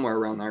 somewhere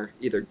around there,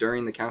 either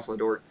during the Council of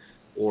Dort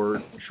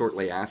or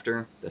shortly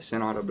after, the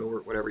Synod of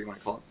Dort, whatever you want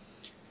to call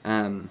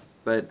it.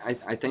 But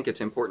I think it's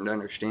important to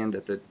understand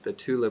that the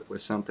tulip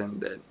was something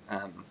that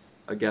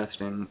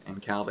Augustine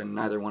and Calvin,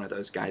 neither one of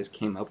those guys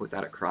came up with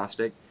that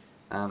acrostic.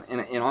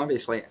 And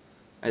obviously,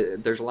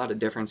 there's a lot of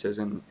differences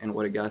in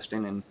what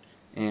Augustine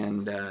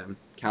and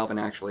Calvin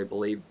actually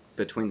believed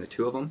between the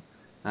two of them.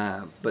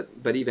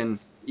 But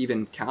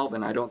even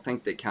Calvin, I don't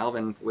think that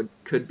Calvin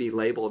could be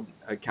labeled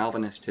a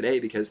Calvinist today,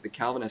 because the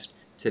Calvinists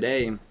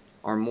today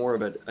are more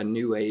of a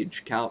New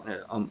Age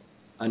Calvinist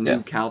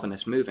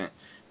movement.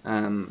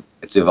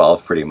 It's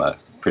evolved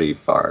pretty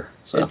far.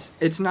 So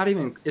it's not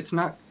in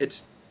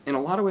a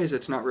lot of ways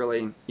it's not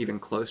really even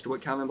close to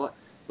what Calvin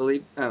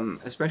believed,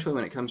 especially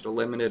when it comes to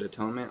limited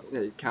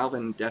atonement.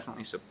 Calvin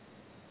definitely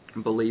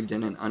believed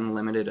in an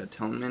unlimited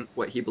atonement.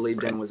 What he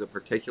believed in was a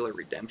particular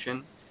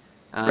redemption.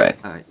 Right.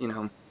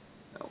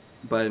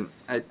 But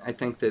I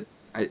think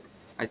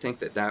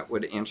that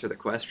would answer the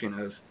question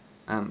of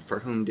for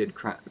whom did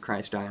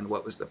Christ die, and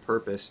what was the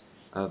purpose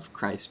of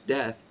Christ's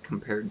death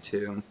compared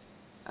to,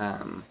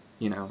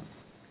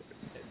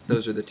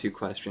 those are the two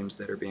questions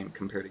that are being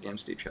compared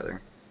against each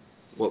other.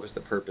 What was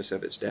the purpose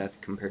of his death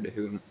compared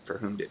to for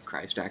whom did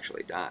Christ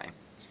actually die?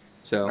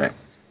 So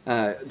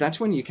that's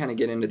when you kind of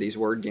get into these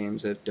word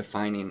games of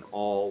defining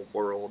all,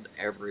 world,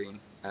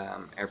 everyone.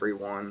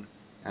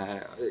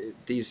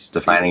 These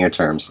defining your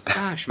terms.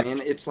 Gosh,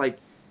 man, it's like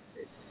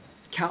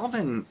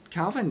Calvin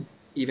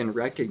even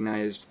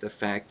recognized the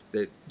fact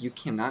that you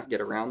cannot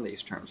get around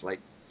these terms.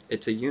 Like,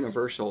 it's a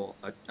universal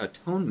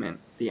atonement.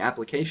 The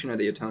application of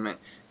the atonement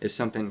is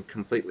something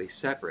completely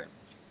separate.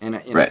 And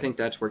I think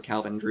that's where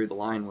Calvin drew the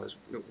line, was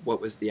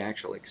what was the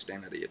actual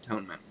extent of the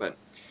atonement. But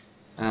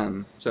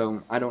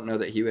so I don't know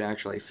that he would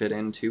actually fit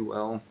in too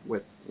well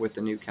with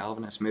the new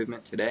Calvinist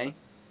movement today.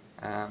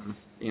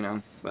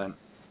 But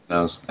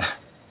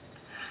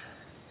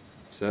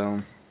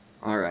so,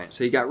 all right.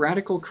 So you got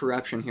radical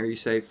corruption here. You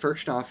say,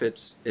 first off,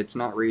 it's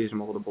not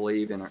reasonable to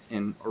believe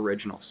in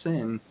original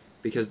sin,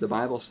 because the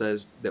Bible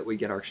says that we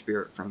get our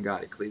spirit from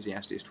God.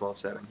 Ecclesiastes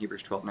 12:7,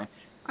 Hebrews 12:9.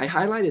 I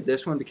highlighted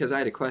this one because I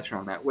had a question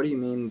on that. What do you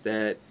mean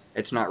that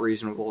it's not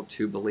reasonable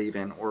to believe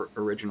in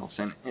original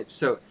sin?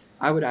 So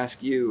I would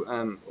ask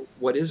you,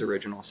 what is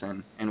original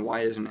sin, and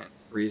why isn't it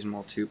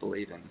reasonable to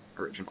believe in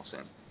original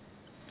sin?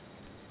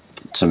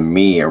 To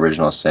me,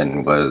 original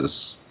sin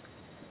was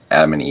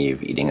Adam and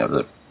Eve eating of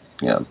the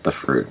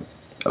fruit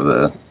of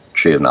the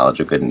tree of knowledge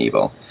of good and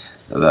evil.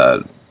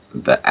 The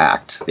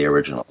act, the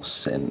original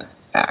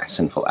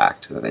sinful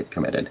act that they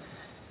committed.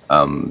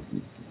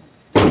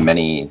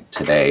 Many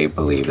today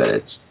believe that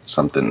it's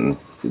something,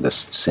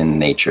 this sin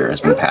nature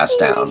has been passed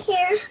down.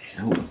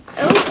 No.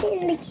 I'm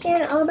in the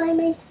chair all by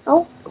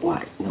myself.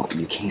 Why? No,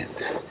 you can't.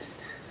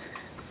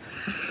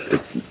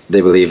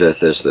 They believe that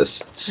there's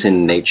this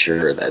sin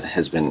nature that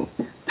has been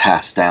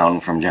passed down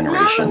from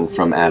generation,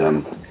 from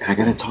Adam. I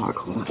gotta talk,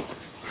 hold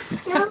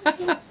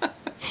on.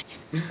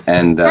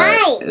 And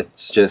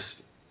it's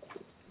just,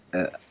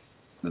 the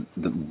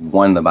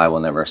Bible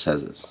never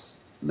says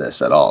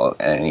this at all,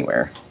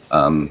 anywhere.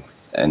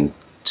 And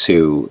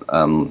two,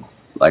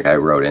 like I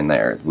wrote in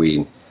there,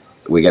 we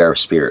get our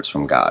spirits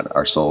from God.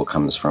 Our soul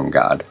comes from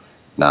God,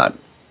 not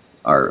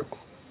our,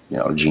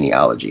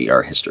 genealogy,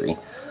 our history.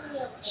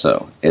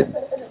 So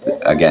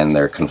again,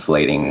 they're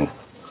conflating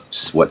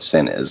what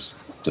sin is,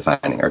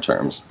 defining our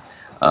terms.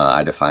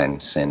 I define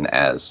sin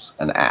as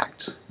an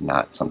act,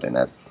 not something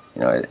that,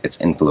 it's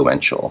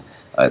influential.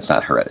 It's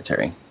not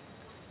hereditary.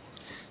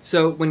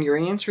 So when you're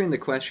answering the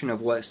question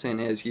of what sin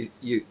is,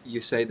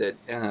 you say that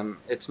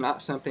it's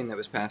not something that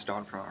was passed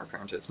on from our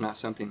parents. It's not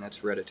something that's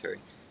hereditary.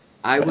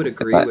 I would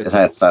agree with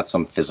it's not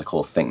some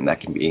physical thing that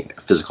can be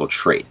a physical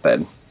trait that,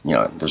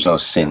 there's no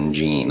sin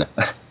gene.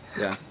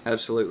 Yeah,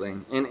 absolutely.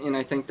 And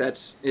I think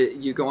that's,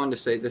 you go on to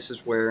say this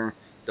is where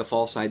the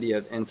false idea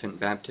of infant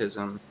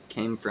baptism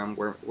came from,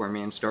 where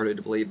man started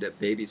to believe that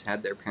babies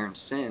had their parents'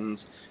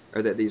 sins,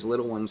 or that these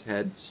little ones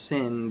had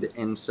sinned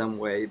in some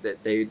way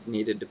that they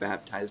needed to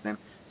baptize them.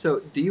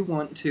 So do you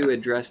want to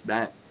address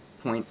that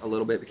point a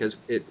little bit? Because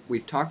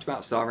we've talked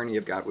about sovereignty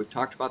of God. We've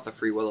talked about the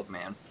free will of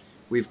man.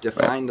 We've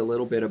defined a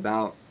little bit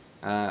about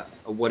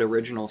what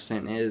original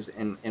sin is,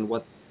 and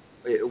what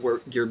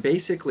you're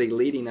basically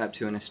leading up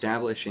to and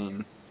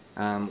establishing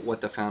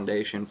what the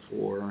foundation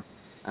for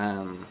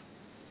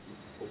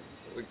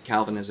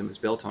Calvinism is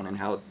built on, and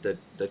how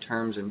the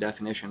terms and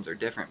definitions are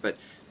different. But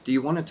do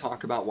you want to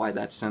talk about why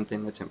that's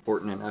something that's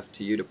important enough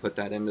to you to put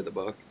that into the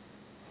book?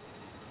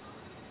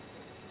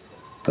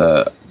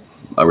 The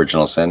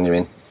original sin, you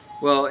mean?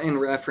 Well, in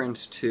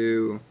reference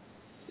to,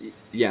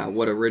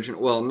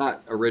 well,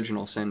 not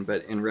original sin,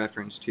 but in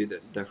reference to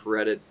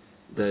the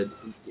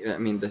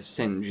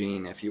sin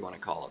gene, if you want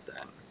to call it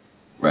that.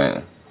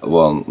 Right.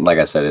 Well, like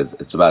I said,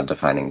 it's about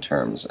defining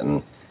terms,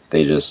 and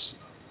they just,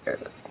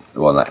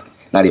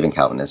 not even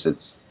Calvinists.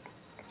 It's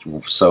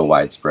so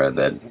widespread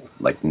that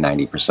like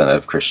 90%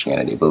 of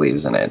Christianity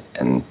believes in it,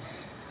 and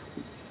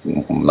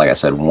like I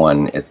said,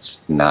 one,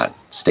 it's not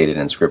stated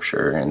in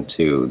Scripture, and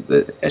two,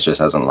 that it just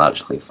doesn't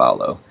logically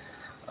follow.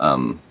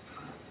 And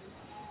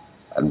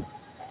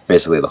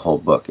basically, the whole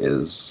book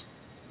is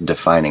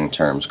defining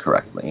terms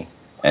correctly,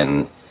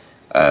 and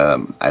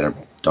I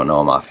don't know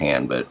them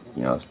offhand, but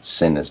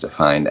sin is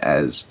defined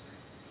as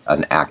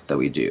an act that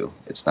we do.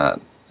 It's not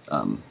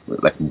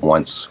like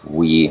once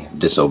we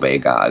disobey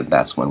God,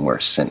 that's when we're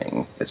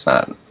sinning. It's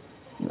not.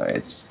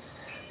 It's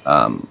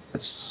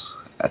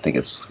I think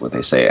it's what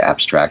they say,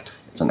 abstract.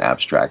 It's an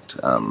abstract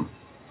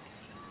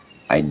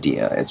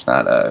idea. It's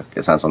not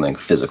something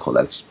physical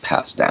that's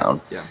passed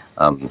down. Yeah.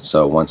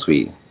 So once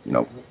we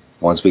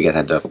get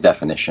that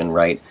definition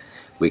right,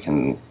 we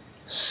can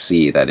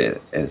see that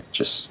it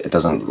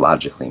doesn't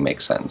logically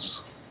make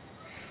sense.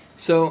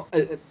 So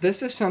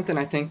this is something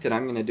I think that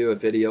I'm going to do a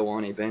video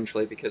on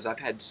eventually, because I've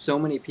had so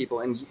many people,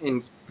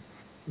 and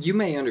you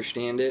may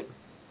understand it.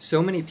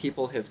 So many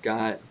people have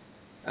got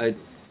a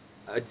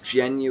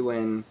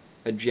genuine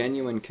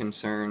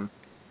concern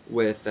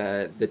with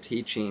the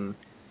teaching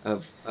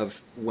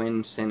of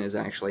when sin is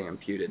actually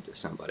imputed to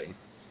somebody,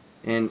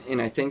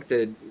 and I think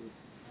that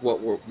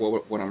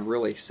what I'm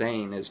really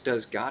saying is,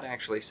 does God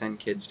actually send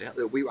kids to hell?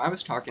 I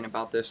was talking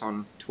about this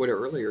on Twitter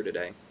earlier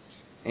today,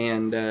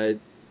 and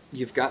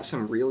you've got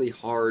some really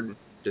hard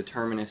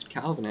determinist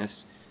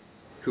Calvinists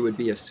who would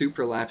be a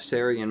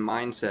supralapsarian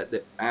mindset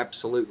that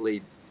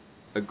absolutely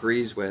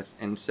agrees with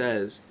and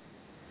says,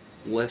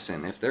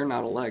 listen, if they're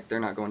not elect, they're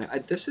not going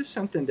to. This is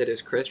something that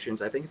as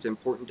Christians, I think it's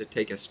important to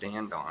take a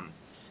stand on,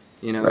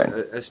 Right.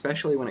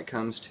 Especially when it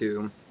comes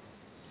to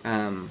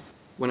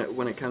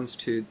when it comes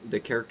to the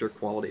character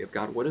quality of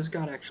God. What does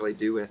God actually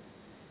do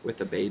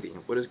with a baby?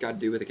 What does God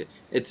do with a kid?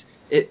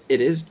 It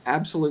is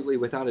absolutely,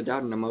 without a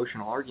doubt, an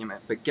emotional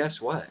argument. But guess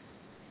what?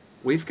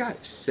 We've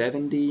got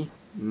 70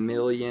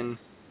 million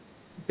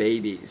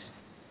babies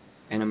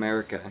in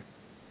America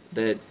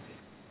that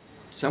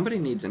somebody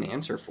needs an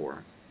answer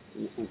for.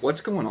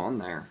 What's going on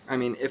there? I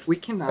mean, if we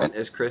cannot,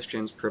 as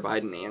Christians,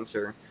 provide an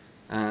answer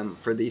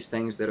for these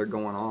things that are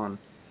going on,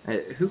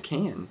 who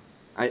can?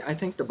 I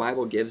think the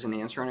Bible gives an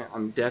answer on it.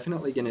 I'm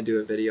definitely going to do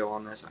a video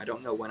on this. I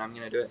don't know when I'm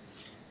going to do it,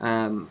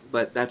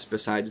 but that's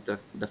besides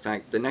the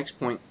fact. The next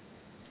point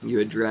you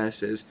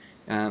address is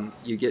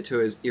you get to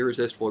his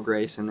irresistible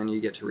grace, and then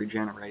you get to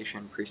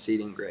regeneration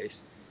preceding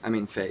grace.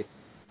 Faith.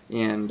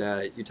 And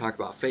you talk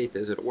about faith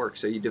as it works.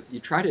 So you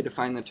try to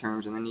define the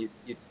terms, and then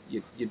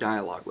you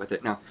dialogue with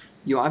it. Now,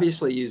 you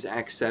obviously use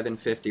Acts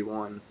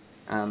 7:51,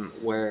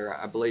 where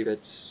I believe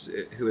it's,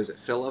 who is it,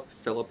 Philip?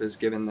 Philip is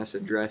given this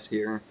address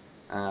here.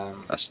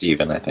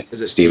 Stephen, I think.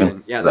 Is it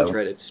Stephen? Yeah, that's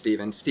right. It's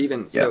Stephen.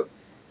 Stephen. Yeah. So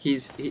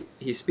he's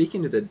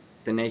speaking to the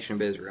nation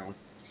of Israel,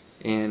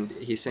 and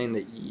he's saying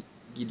that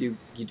you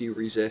do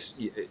resist.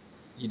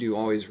 You do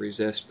always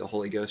resist the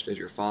Holy Ghost as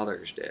your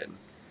fathers did.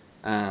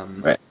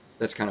 Right.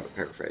 That's kind of a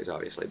paraphrase,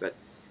 obviously, but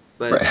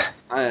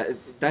Right.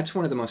 That's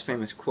one of the most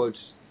famous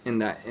quotes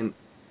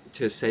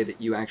to say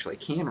that you actually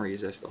can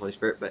resist the Holy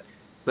Spirit.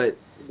 But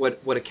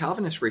what a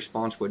Calvinist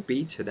response would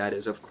be to that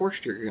is, of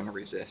course you're going to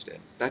resist it.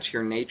 That's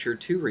your nature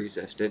to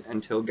resist it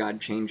until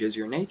God changes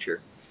your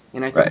nature.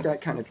 And I think Right.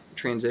 that kind of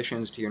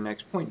transitions to your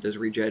next point. Does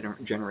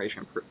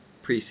regeneration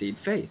precede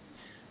faith?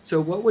 So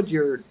what would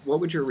your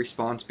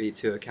response be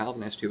to a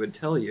Calvinist who would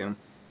tell you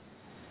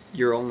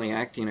you're only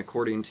acting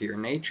according to your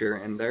nature,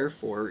 and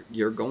therefore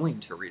you're going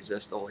to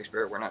resist the Holy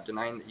Spirit? We're not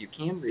denying that you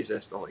can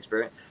resist the Holy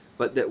Spirit,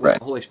 but that when Right.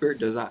 the Holy Spirit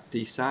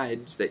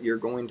decides that you're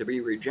going to be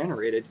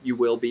regenerated, you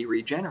will be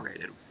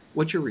regenerated.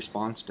 What's your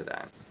response to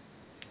that?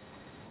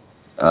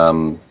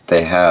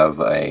 They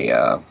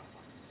have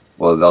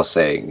well, they'll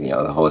say,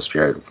 the Holy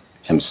Spirit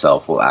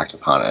himself will act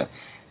upon it.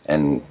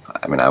 And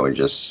I mean,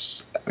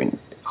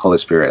 Holy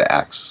Spirit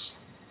acts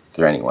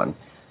through anyone,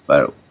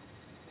 but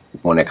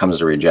when it comes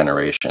to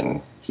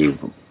regeneration, he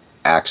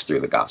acts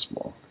through the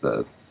gospel,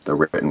 the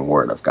written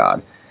word of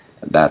God.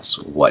 That's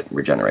what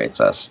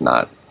regenerates us,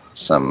 not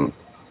some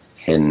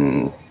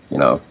hidden,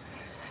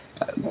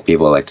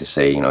 people like to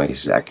say,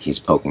 he's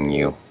poking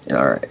you,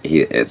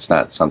 it's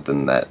not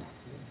something that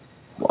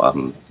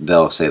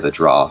they'll say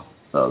they'll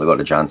go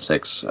to John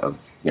 6 of,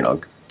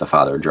 the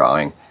Father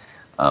drawing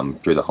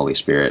through the Holy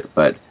Spirit,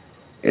 but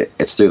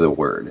it's through the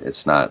word.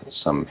 It's not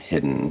some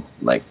hidden,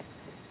 like,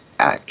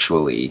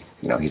 actually,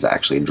 he's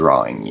actually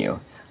drawing you.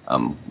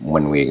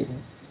 When we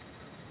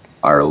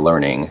are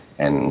learning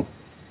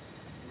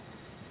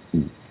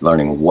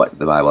what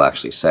the Bible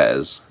actually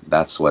says,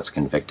 that's what's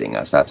convicting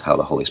us. That's how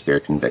the Holy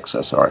Spirit convicts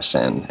us of our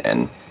sin,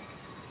 and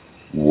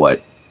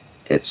what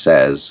it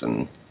says,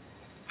 and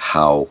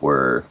how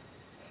we're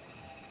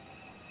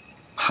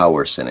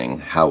sinning,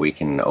 how we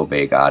can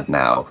obey God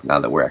now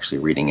that we're actually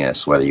reading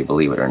this, whether you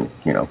believe it or,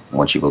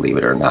 once you believe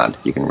it or not,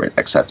 you can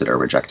accept it or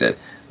reject it.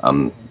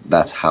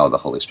 That's how the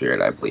Holy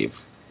Spirit, I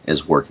believe,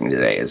 is working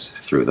today, is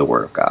through the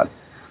Word of God.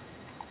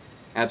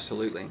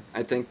 Absolutely.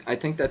 I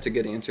think that's a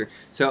good answer.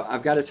 So I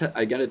got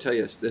to tell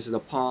you this is a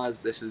pause.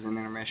 This is an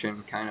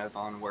intermission kind of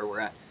on where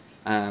we're at.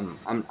 I'm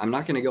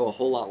not going to go a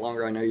whole lot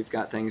longer. I know you've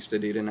got things to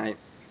do tonight.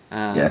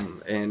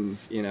 And,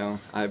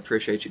 I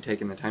appreciate you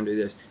taking the time to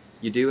do this.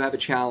 You do have a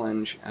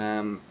challenge.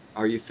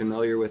 Are you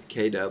familiar with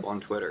K-Dub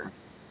on Twitter?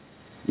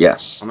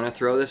 Yes. I'm going to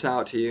throw this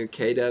out to you.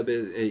 K-Dub,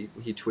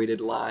 he tweeted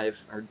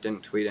live, or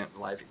didn't tweet it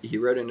live. He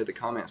wrote into the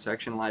comment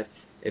section live.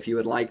 If you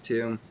would like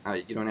to,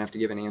 you don't have to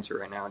give an answer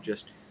right now.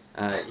 Just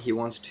he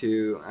wants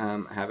to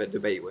have a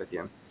debate with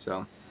you.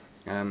 So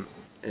on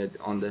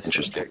this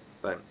subject,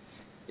 but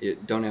you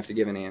don't have to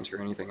give an answer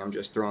or anything. I'm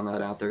just throwing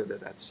that out there.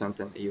 That's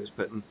something that he was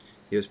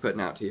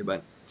putting out to you.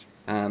 But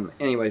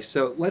anyway,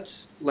 so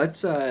let's.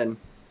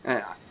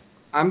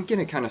 I'm going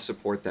to kind of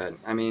support that.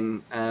 I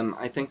mean,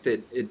 I think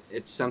that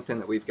it's something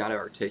that we've got to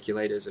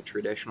articulate as a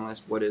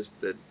traditionalist. What is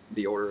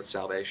the order of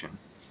salvation?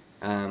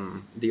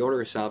 The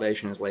order of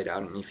salvation is laid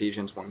out in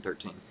Ephesians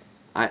 1:13.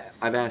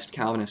 I've asked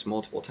Calvinists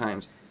multiple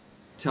times,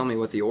 tell me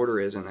what the order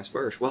is in this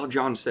verse. Well,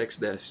 John 6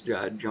 this,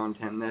 John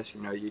 10 this,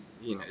 you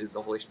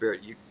the Holy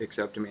Spirit, you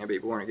accept a man, be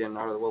born again,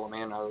 not of the will of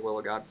man, not of the will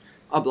of God,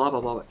 blah,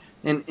 blah, blah.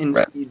 And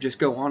right. You just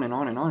go on and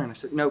on and on. And I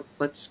said, no,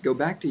 let's go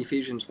back to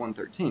Ephesians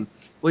 1:13.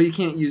 Well, you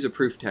can't use a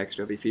proof text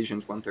of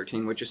Ephesians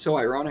 1:13, which is so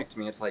ironic to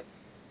me. It's like,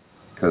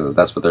 because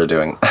that's what they're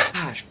doing.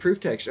 Gosh,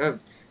 proof text.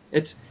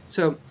 It's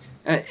so,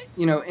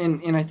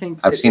 and I think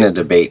I've seen a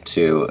debate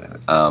too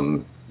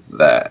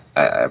that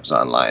I was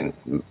online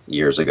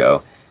years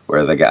ago,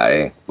 where the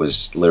guy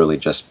was literally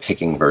just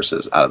picking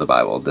verses out of the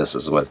Bible. This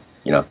is what,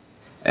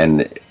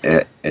 and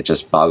it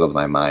just boggled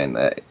my mind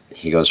that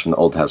he goes from the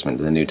Old Testament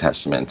to the New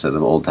Testament to the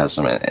Old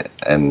Testament,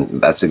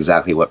 and that's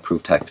exactly what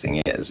proof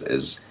texting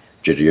is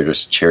you're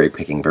just cherry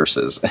picking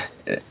verses.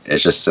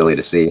 It's just silly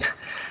to see,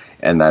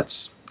 and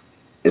it's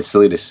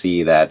silly to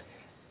see that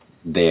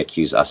they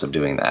accuse us of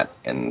doing that,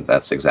 and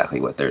that's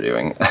exactly what they're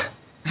doing.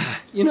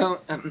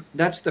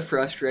 That's the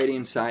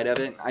frustrating side of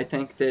it. I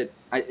think that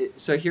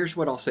so here's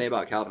what I'll say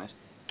about Calvinists.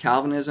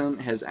 Calvinism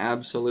has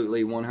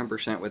absolutely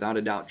 100% without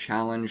a doubt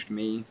challenged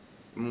me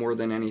more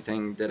than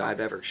anything that I've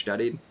ever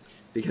studied,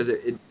 because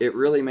it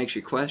really makes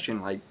you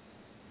question, like,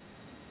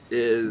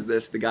 is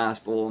this the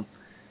gospel?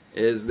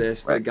 Is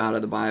this the God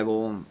of the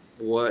Bible?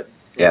 What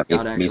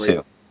God actually,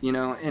 me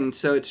too. And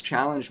so it's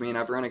challenged me, and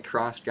I've run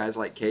across guys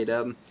like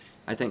K-Dub.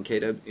 I think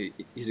K-Dub,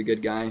 he's a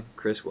good guy.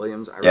 Chris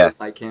Williams, I really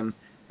like him.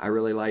 I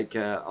really like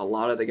a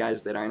lot of the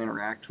guys that I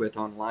interact with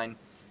online,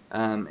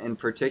 and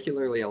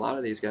particularly a lot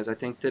of these guys. I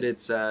think that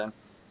it's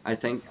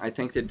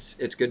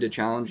good to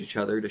challenge each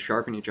other, to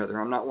sharpen each other.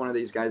 I'm not one of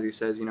these guys who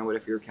says, what,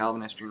 if you're a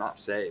Calvinist, you're not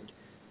saved.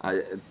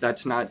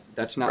 That's not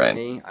right.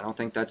 Me. I don't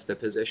think that's the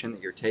position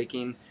that you're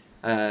taking.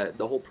 The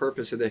whole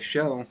purpose of this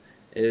show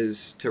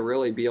is to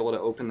really be able to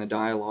open the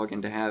dialogue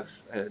and to have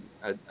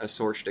a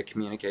source to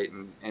communicate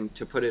and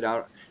to put it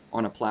out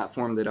on a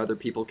platform that other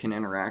people can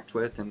interact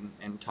with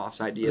and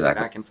toss ideas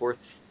back and forth.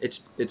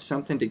 It's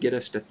something to get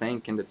us to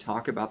think and to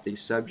talk about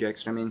these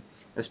subjects. I mean,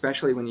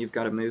 especially when you've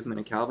got a movement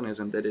of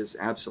Calvinism that is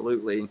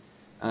absolutely,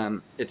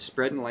 it's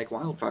spreading like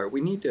wildfire.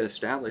 We need to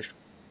establish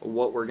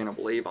what we're going to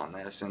believe on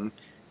this. And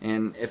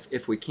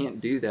if we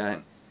can't do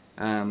that,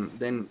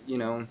 then,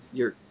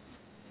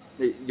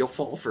 you'll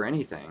fall for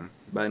anything.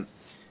 But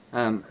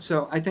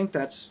so I think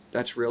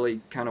that's really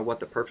kind of what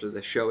the purpose of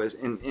this show is.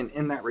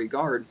 In that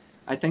regard,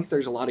 I think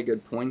there's a lot of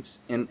good points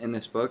in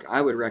this book.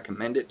 I would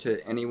recommend it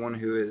to anyone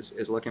who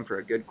is looking for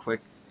a good,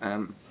 quick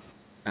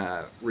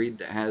read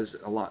that has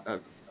a lot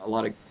of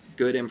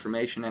good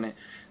information in it.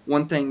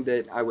 One thing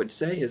that I would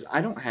say is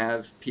I don't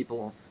have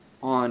people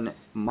on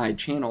my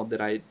channel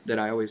that I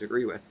always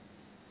agree with.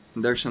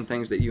 There's some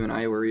things that you and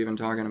I were even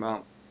talking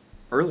about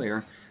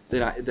earlier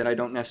that I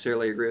don't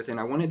necessarily agree with, and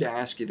I wanted to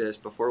ask you this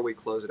before we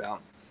close it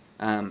out.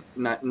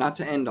 Not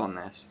to end on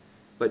this,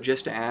 but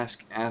just to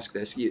ask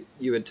this,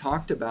 you had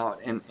talked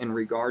about in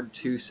regard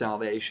to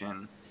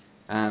salvation,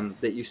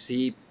 that you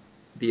see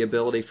the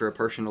ability for a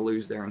person to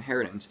lose their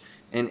inheritance.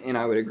 And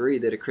I would agree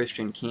that a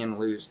Christian can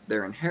lose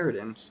their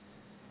inheritance,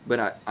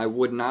 but I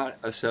would not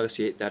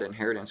associate that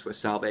inheritance with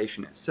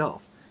salvation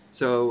itself.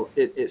 So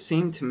it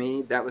seemed to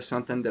me that was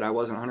something that I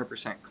wasn't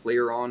 100%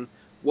 clear on.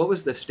 What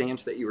was the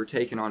stance that you were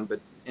taking on, but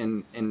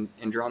in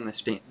drawing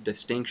the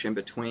distinction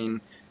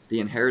between the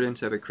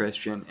inheritance of a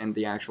Christian and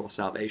the actual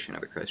salvation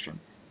of a Christian?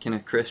 Can a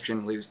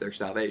Christian lose their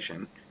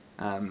salvation?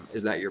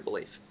 Is that your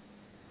belief?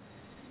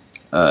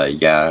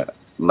 Yeah,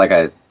 like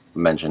I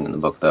mentioned in the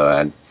book, though,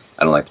 I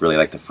don't really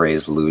like the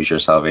phrase "lose your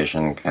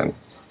salvation." Kind of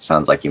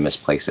sounds like you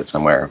misplaced it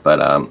somewhere,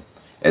 but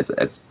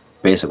it's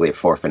basically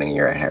forfeiting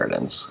your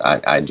inheritance.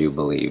 I do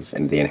believe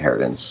in the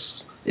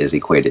inheritance is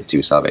equated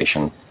to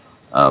salvation.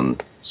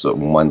 So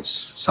once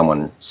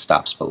someone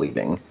stops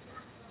believing,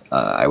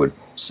 I would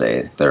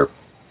say they're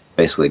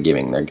basically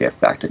giving their gift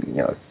back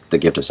to, the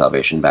gift of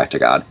salvation back to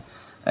God,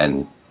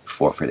 and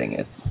forfeiting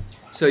it.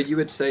 So you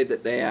would say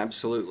that they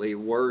absolutely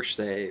were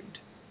saved,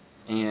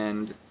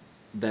 and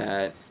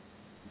that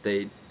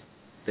they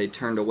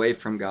turned away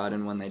from God,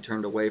 and when they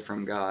turned away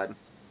from God,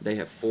 they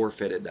have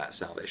forfeited that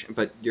salvation.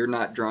 But you're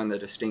not drawing the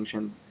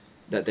distinction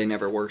that they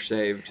never were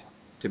saved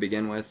to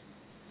begin with?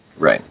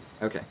 Right.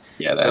 Okay.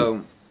 Yeah.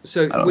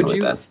 So I don't know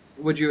that.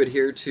 Would you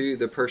adhere to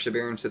the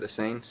perseverance of the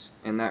saints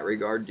in that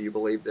regard? Do you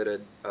believe that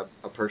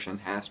a person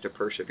has to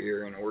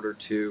persevere in order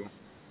to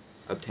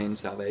obtain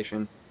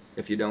salvation?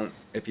 If you don't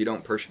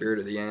persevere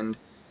to the end,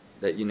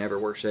 that you never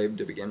were saved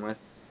to begin with?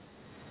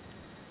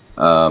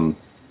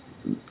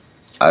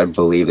 I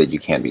believe that you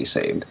can be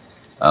saved.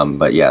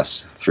 But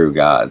yes, through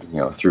God,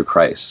 through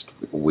Christ,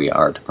 we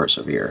are to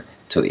persevere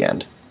to the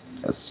end.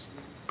 That's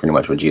pretty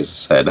much what Jesus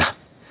said.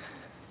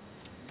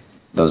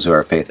 Those who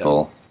are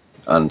faithful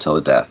until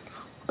the death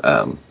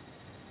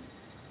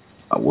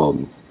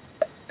will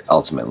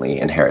ultimately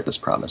inherit this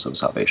promise of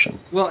salvation.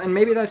 Well, and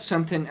maybe that's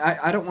something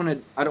I don't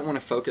want to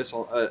focus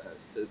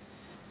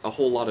a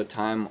whole lot of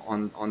time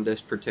on this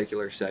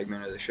particular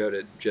segment of the show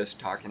to just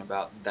talking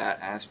about that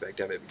aspect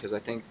of it, because I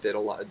think that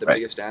the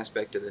biggest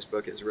aspect of this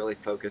book is really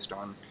focused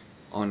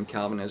on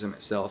Calvinism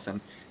itself,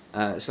 and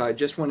so I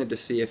just wanted to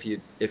see if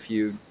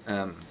you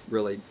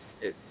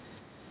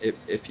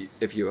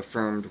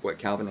affirmed what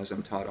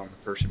Calvinism taught on the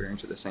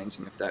perseverance of the saints,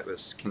 and if that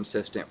was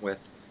consistent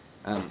with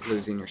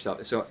losing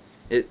yourself. So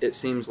it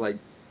seems like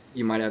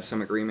you might have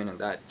some agreement in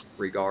that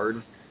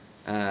regard.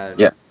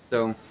 Yeah.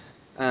 So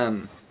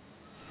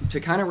to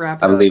kind of wrap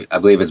it up, I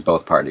believe it's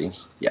both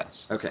parties.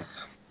 Yes. Okay.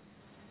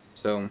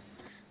 So,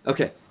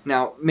 okay.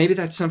 Now, maybe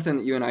that's something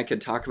that you and I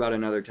could talk about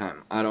another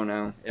time. I don't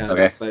know.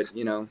 Okay. But,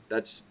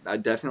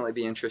 I'd definitely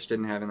be interested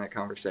in having that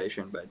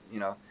conversation. But,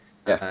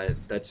 I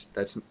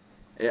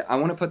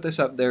want to put this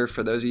up there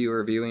for those of you who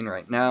are viewing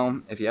right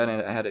now. If you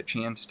hadn't had a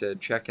chance to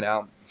check it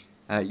out,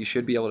 you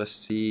should be able to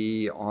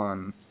see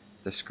on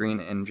the screen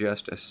in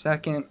just a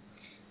second.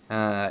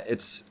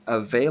 It's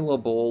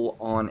available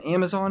on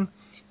Amazon.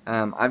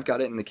 I've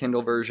got it in the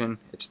Kindle version.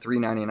 It's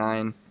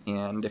 $3.99,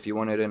 and if you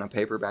want it in a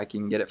paperback,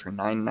 you can get it for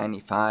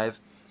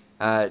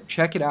 $9.95.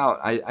 Check it out.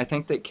 I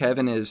think that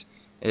Kevin is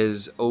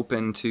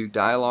open to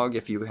dialogue.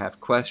 If you have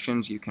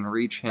questions, you can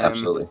reach him.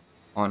 Absolutely.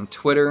 On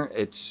Twitter.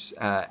 It's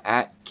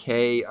at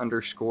K_MYCHUK,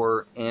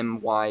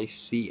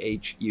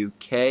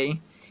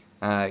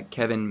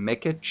 Kevin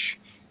Mikich,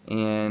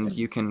 and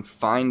you can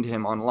find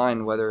him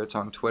online, whether it's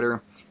on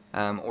Twitter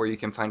or you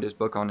can find his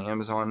book on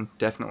Amazon.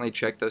 Definitely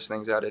check those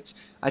things out.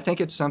 I think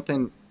it's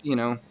something,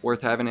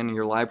 worth having in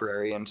your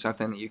library and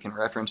something that you can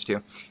reference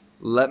to.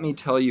 Let me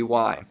tell you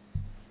why.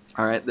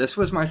 All right, this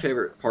was my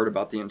favorite part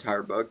about the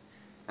entire book.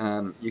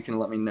 You can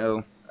let me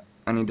know.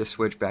 I need to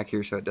switch back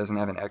here so it doesn't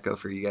have an echo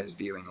for you guys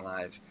viewing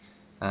live.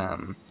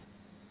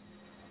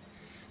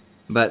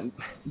 But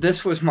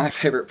this was my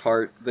favorite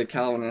part. The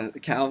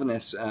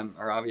Calvinists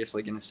are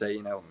obviously going to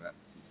say,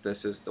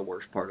 this is the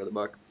worst part of the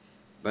book.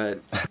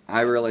 But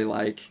I really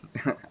like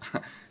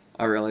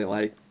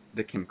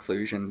the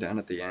conclusion down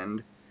at the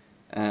end.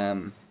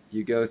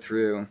 You go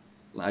through,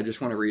 I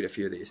just want to read a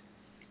few of these.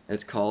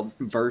 It's called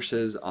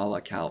Verses a la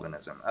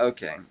Calvinism.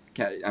 Okay,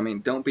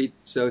 don't be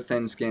so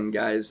thin-skinned,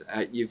 guys.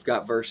 You've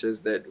got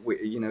verses that,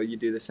 you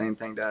do the same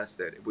thing to us,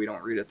 that we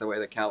don't read it the way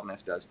the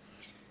Calvinist does.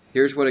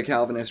 Here's what a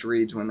Calvinist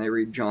reads when they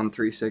read John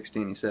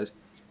 3:16. He says,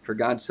 "For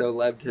God so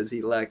loved his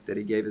elect that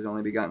he gave his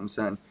only begotten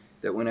Son,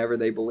 that whenever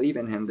they believe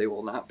in him, they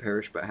will not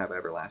perish but have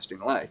everlasting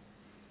life."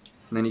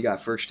 And then you got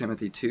 1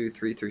 Timothy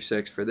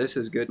 2:3-6. "For this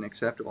is good and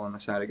acceptable in the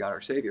sight of God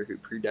our Savior, who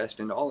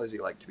predestined all his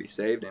elect to be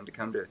saved and to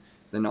come to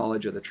the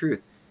knowledge of the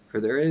truth.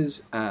 For there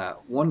is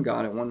one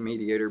God and one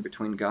mediator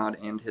between God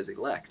and his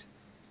elect,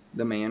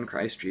 the man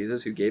Christ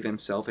Jesus, who gave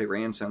himself a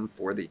ransom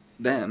for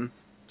them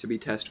to be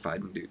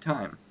testified in due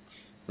time."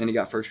 Then you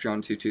got 1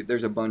 John 2:2.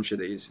 There's a bunch of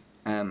these.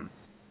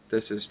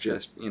 This is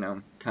just,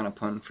 kind of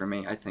pun for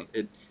me. I think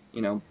it,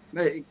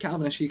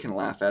 Calvinists, you can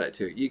laugh at it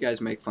too. You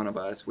guys make fun of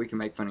us. We can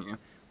make fun of you.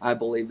 I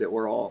believe that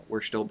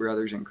we're still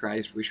brothers in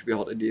Christ. We should be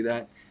able to do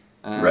that.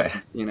 Right.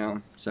 You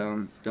know,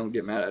 so don't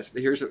get mad at us.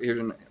 Here's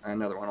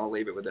another one. I'll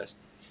leave it with this.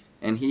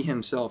 And he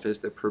himself is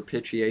the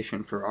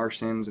propitiation for our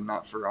sins, and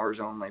not for ours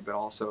only, but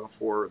also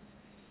for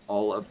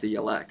all of the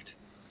elect.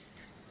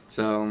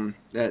 So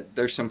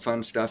there's some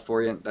fun stuff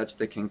for you. That's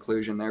the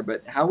conclusion there.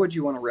 But how would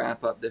you want to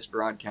wrap up this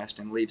broadcast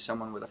and leave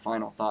someone with a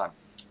final thought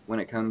when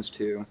it comes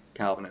to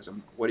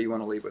Calvinism? What do you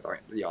want to leave with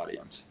the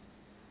audience?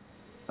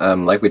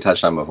 Like we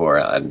touched on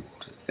before,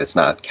 it's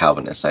not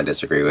Calvinist I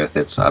disagree with.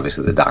 It's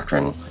obviously the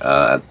doctrine.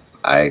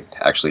 I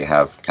actually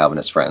have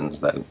Calvinist friends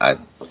that I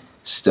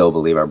still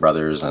believe are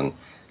brothers, and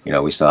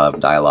we still have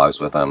dialogues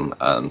with them.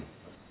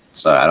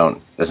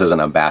 So this isn't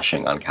a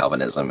bashing on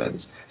Calvinism.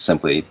 It's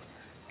simply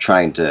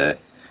trying to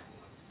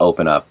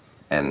open up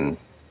and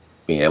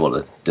being able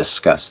to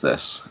discuss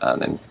this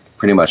and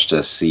pretty much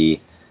to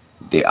see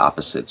the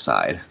opposite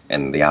side.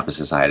 And the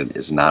opposite side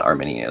is not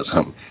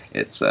Arminianism.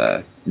 It's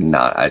I'd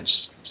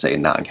just say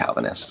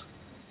non-Calvinist.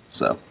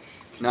 So.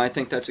 No, I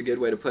think that's a good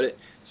way to put it.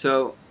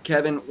 So,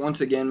 Kevin,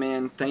 once again,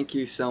 man, thank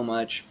you so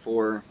much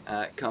for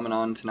coming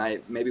on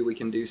tonight. Maybe we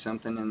can do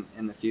something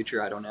in the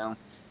future. I don't know.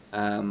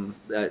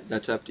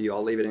 That's up to you.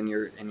 I'll leave it in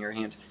your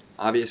hands.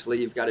 Obviously,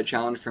 you've got a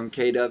challenge from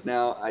K-Dub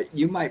now.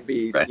 You might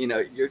be, right.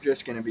 You're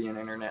just going to be an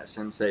internet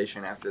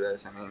sensation after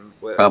this. I mean,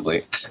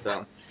 probably.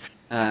 So,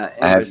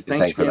 anyways,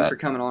 thanks again for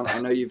coming on. I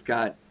know you've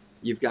got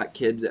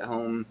kids at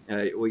home.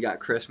 We got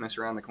Christmas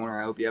around the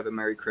corner. I hope you have a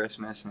Merry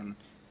Christmas and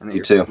that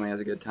your family has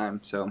a good time.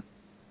 So,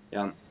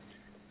 yeah,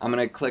 I'm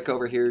going to click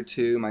over here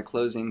to my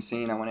closing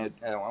scene. I want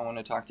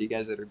to talk to you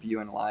guys that are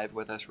viewing live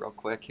with us real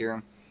quick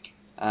here.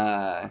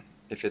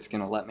 If it's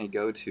going to let me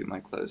go to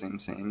my closing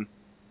scene.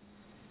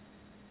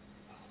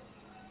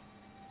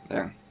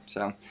 There.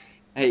 So,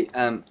 hey,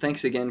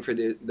 thanks again for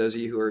those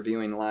of you who are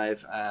viewing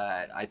live.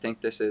 I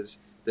think this is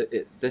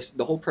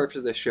the whole purpose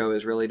of this show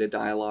is really to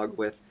dialogue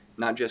with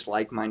not just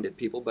like-minded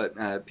people,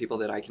 but people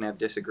that I can have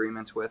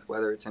disagreements with,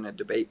 whether it's in a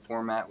debate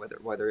format,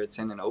 whether it's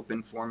in an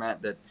open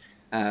format,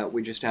 that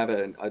we just have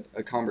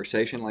a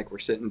conversation like we're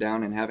sitting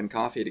down and having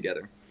coffee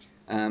together.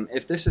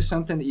 If this is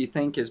something that you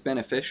think is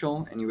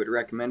beneficial and you would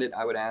recommend it,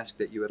 I would ask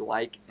that you would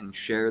like and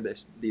share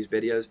these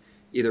videos.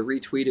 Either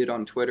retweet it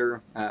on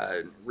Twitter,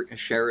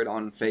 share it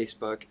on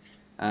Facebook,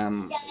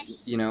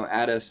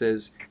 add us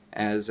as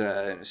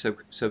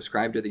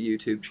subscribe to the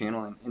YouTube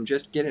channel and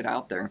just get it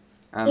out there.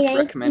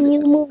 Recommend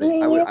it.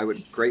 I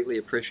would greatly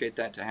appreciate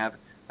that, to have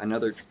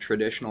another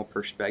traditional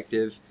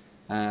perspective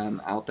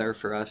out there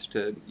for us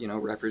to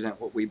represent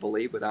what we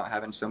believe without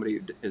having somebody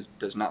who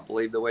does not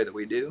believe the way that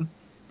we do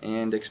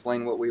and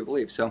explain what we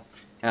believe. So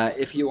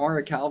if you are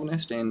a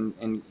Calvinist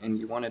and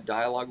you want to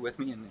dialogue with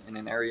me in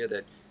an area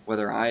that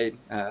whether I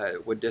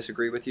would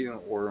disagree with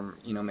you, or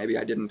maybe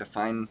I didn't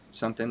define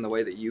something the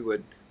way that you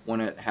would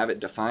want to have it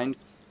defined,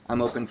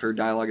 I'm open for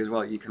dialogue as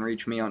well. You can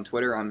reach me on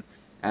Twitter. I'm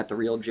at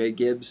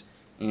 @TheRealJGibbs,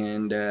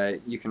 and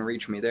you can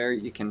reach me there.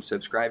 You can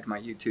subscribe to my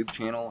YouTube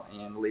channel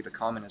and leave a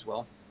comment as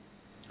well.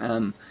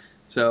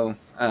 So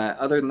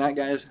other than that,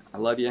 guys, I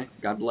love you.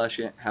 God bless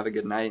you. Have a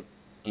good night,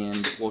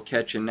 and we'll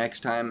catch you next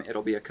time.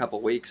 It'll be a couple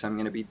weeks. I'm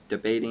going to be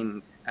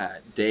debating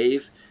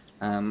Dave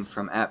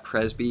from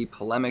 @Presby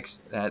Polemics.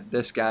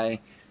 This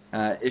guy,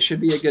 it should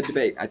be a good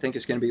debate. I think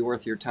it's going to be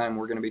worth your time.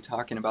 We're going to be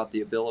talking about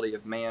the ability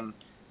of man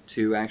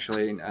to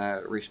actually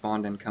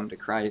respond and come to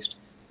Christ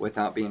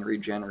without being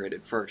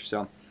regenerated first.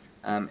 So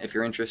if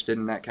you're interested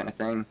in that kind of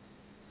thing,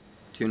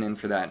 tune in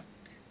for that.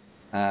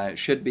 It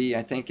should be,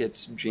 I think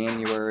it's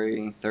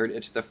January 3rd.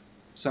 It's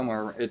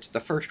the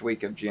first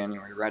week of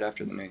January, right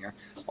after the New Year.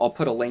 I'll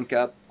put a link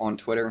up on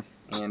Twitter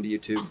and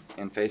YouTube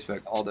and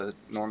Facebook, all the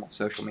normal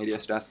social media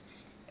stuff,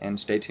 and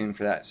stay tuned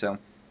for that. So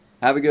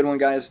have a good one,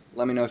 guys.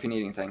 Let me know if you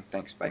need anything.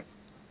 Thanks. Bye.